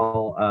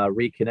somehow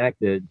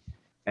reconnected.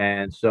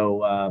 And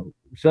so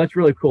that's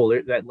really cool.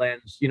 That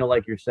lends,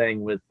 like you're saying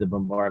with the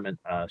Bombardment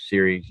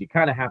series, you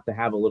kind of have to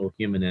have a little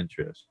human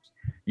interest.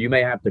 You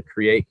may have to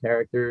create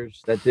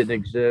characters that didn't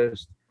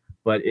exist,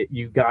 but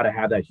you got to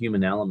have that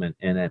human element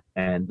in it.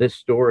 And this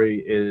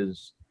story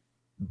is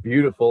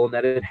beautiful in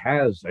that it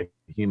has a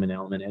human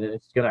element in it.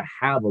 It's going to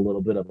have a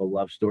little bit of a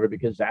love story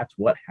because that's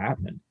what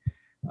happened.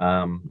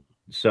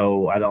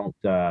 So I don't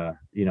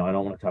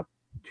want to talk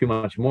too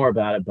much more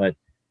about it, but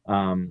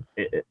I'm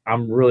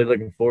really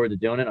looking forward to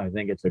doing it. I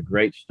think it's a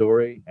great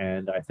story,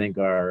 and I think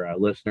our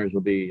listeners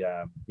will be,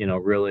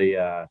 really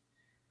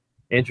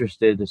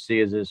interested to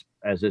see as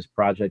this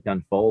project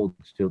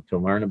unfolds to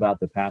learn about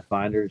the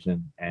Pathfinders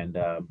and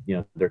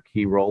their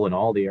key role in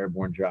all the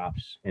airborne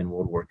drops in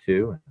World War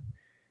II.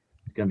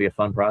 It's going to be a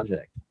fun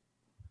project.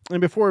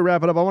 And before we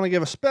wrap it up, I want to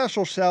give a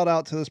special shout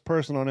out to this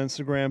person on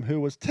Instagram who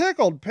was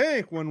tickled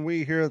pink when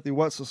we here at the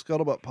What's the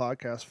Scuttlebutt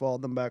podcast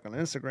followed them back on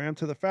Instagram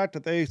to the fact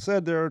that they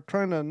said they're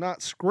trying to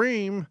not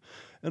scream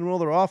in the middle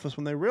of their office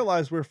when they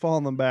realized we were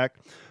following them back.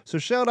 So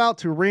shout out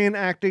to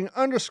reenacting_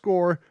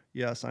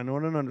 yes, I know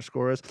what an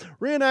underscore is,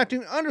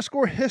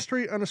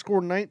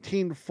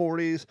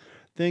 reenacting_history_1940s.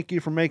 Thank you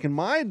for making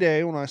my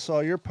day when I saw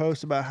your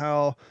post about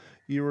how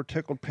you were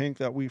tickled pink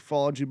that we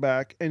followed you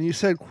back. And you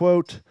said,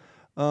 quote,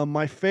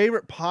 my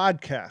favorite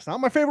podcast, not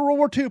my favorite World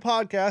War II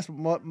podcast,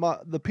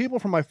 the people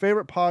from my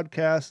favorite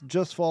podcast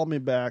just followed me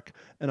back,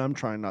 and I'm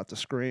trying not to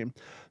scream.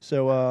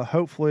 So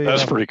hopefully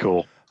that's pretty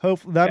cool.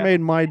 Hopefully that made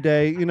my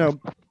day.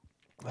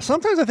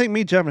 Sometimes I think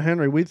me, Jeff, and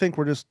Henry, we think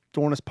we're just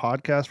doing this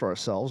podcast for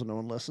ourselves and no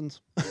one listens.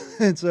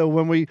 And so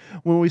when we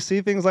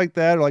see things like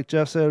that, or like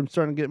Jeff said, I'm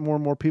starting to get more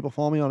and more people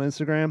follow me on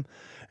Instagram.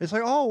 It's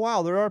like, oh,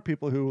 wow, there are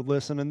people who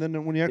listen. And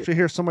then when you actually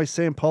hear somebody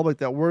say in public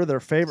that we're their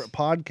favorite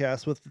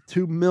podcast with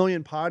 2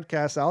 million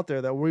podcasts out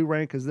there that we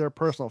rank as their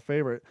personal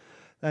favorite,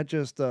 that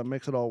just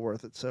makes it all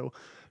worth it. So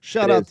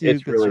shout out to you.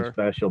 It's really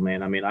special,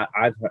 man. I mean,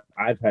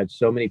 I've had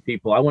so many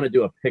people. I want to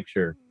do a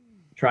picture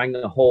trying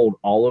to hold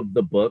all of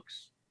the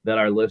books that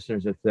our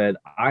listeners have said,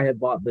 I have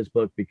bought this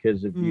book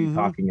because of you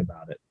talking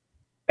about it.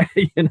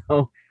 You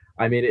know,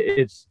 I mean,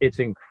 it's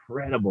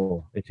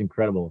incredible. It's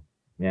incredible.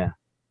 Yeah.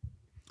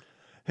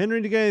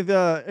 Henry, do you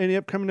get any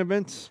upcoming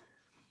events?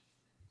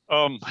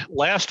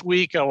 Last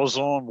week I was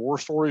on War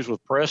Stories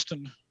with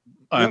Preston,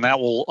 and that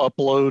will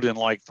upload in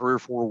like 3 or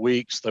 4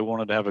 weeks. They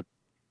wanted to have a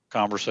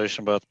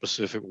conversation about the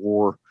Pacific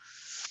War.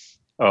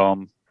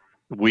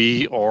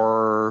 We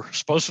are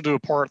supposed to do a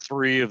part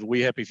 3 of the We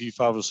Happy Few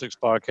 506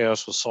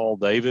 podcast with Saul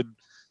David,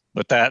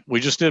 but that we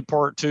just did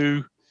part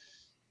 2.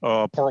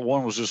 Part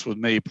 1 was just with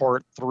me.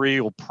 Part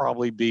 3 will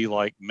probably be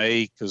like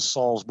May, because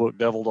Saul's book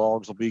Devil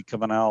Dogs will be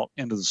coming out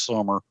into the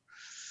summer.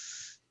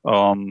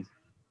 You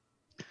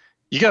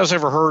guys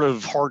ever heard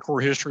of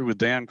Hardcore History with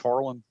Dan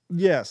Carlin?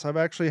 Yes, I've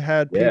actually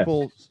had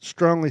people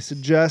strongly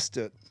suggest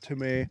it to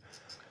me.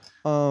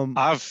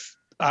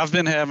 I've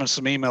been having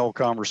some email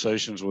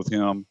conversations with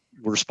him.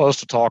 We're supposed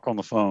to talk on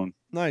the phone.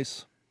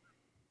 Nice.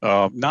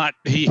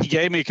 He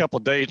gave me a couple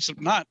of dates,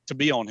 not to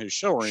be on his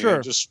show or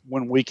anything, just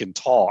when we can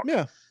talk.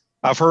 Yeah.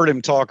 I've heard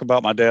him talk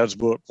about my dad's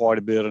book quite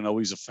a bit. I know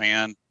he's a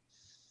fan.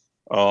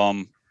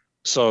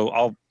 So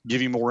I'll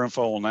give you more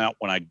info on that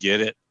when I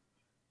get it.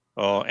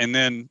 And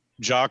then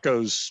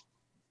Jocko's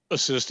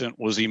assistant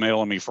was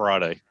emailing me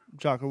Friday.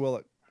 Jocko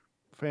Willett.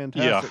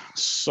 Fantastic. Yeah.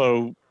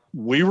 So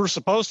we were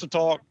supposed to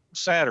talk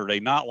Saturday,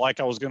 not like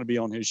I was going to be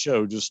on his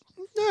show. Just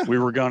we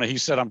were going to, he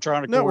said, I'm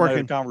trying to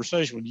coordinate a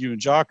conversation with you and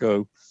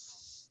Jocko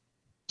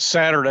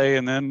Saturday.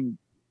 And then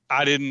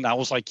I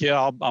was like,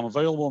 yeah, I'm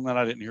available. And then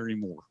I didn't hear any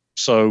more.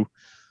 So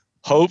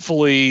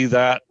hopefully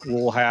that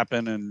will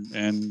happen.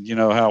 And you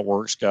know how it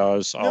works,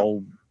 guys.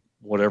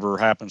 Whatever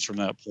happens from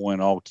that point,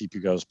 I'll keep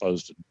you guys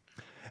posted.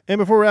 And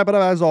before we wrap it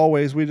up, as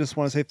always, we just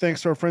want to say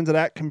thanks to our friends at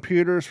Act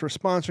Computers for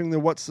sponsoring the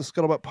What's the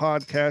Scuttlebutt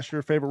podcast,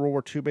 your favorite World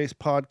War II based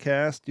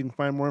podcast. You can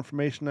find more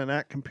information on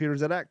Act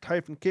Computers at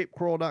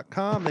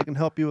act-capecoral.com. They can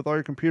help you with all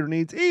your computer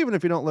needs. Even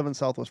if you don't live in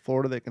Southwest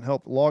Florida, they can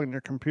help log in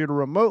your computer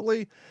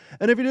remotely.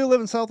 And if you do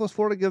live in Southwest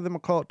Florida, give them a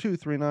call at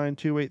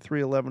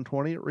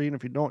 239-283-1120. Or even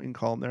if you don't, you can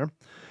call them there.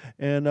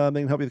 And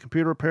they can help you with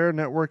computer repair,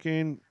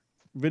 networking,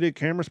 video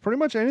cameras, pretty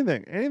much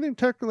anything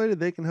tech related,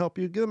 they can help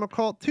you. Give them a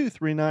call at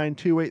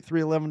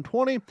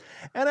 239-283-1120.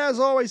 And as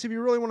always, if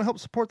you really want to help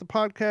support the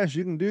podcast,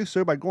 you can do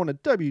so by going to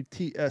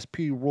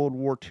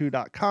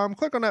WTSPWorldWar2.com.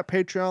 Click on that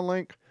Patreon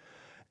link,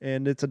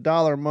 and it's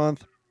 $1 a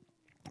month.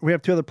 We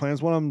have 2 other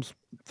plans. One of them's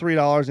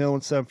 $3, the other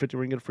one's $7.50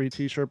 where you can get a free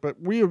t-shirt. But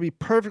we would be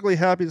perfectly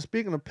happy.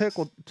 Speaking of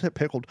tickled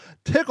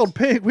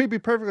pink, we'd be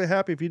perfectly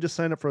happy if you just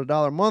signed up for a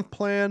 $1 a month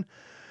plan.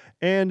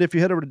 And if you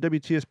head over to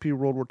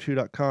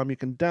WTSPWorldWar2.com, you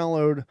can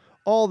download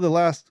all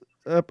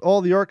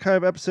the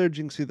archive episodes.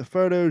 You can see the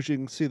photos. You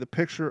can see the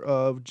picture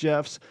of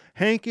Jeff's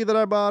hanky that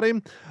I bought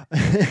him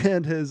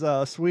and his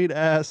sweet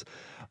ass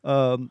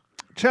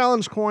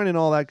challenge coin and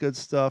all that good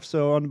stuff.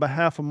 So on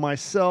behalf of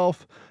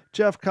myself,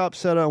 Jeff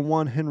Copsetta, and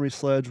one Henry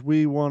Sledge,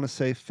 we want to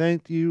say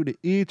thank you to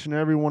each and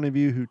every one of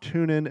you who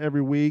tune in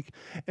every week.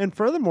 And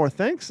furthermore,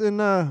 thanks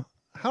and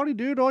howdy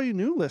do to all you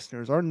new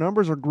listeners. Our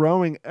numbers are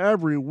growing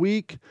every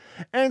week.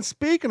 And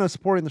speaking of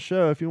supporting the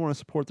show, if you want to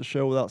support the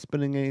show without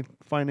spending any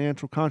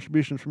financial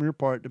contributions from your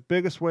part, the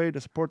biggest way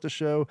to support the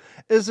show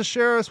is to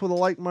share us with a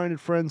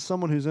like-minded friend,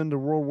 someone who's into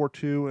World War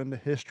II and the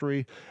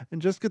history,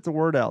 and just get the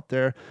word out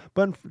there.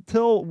 But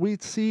until we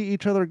see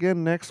each other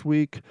again next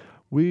week,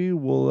 we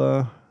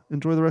will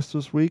enjoy the rest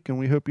of this week, and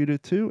we hope you do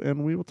too,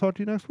 and we will talk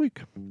to you next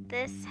week.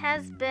 This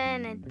has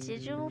been a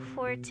Digital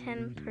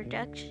 410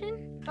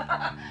 production.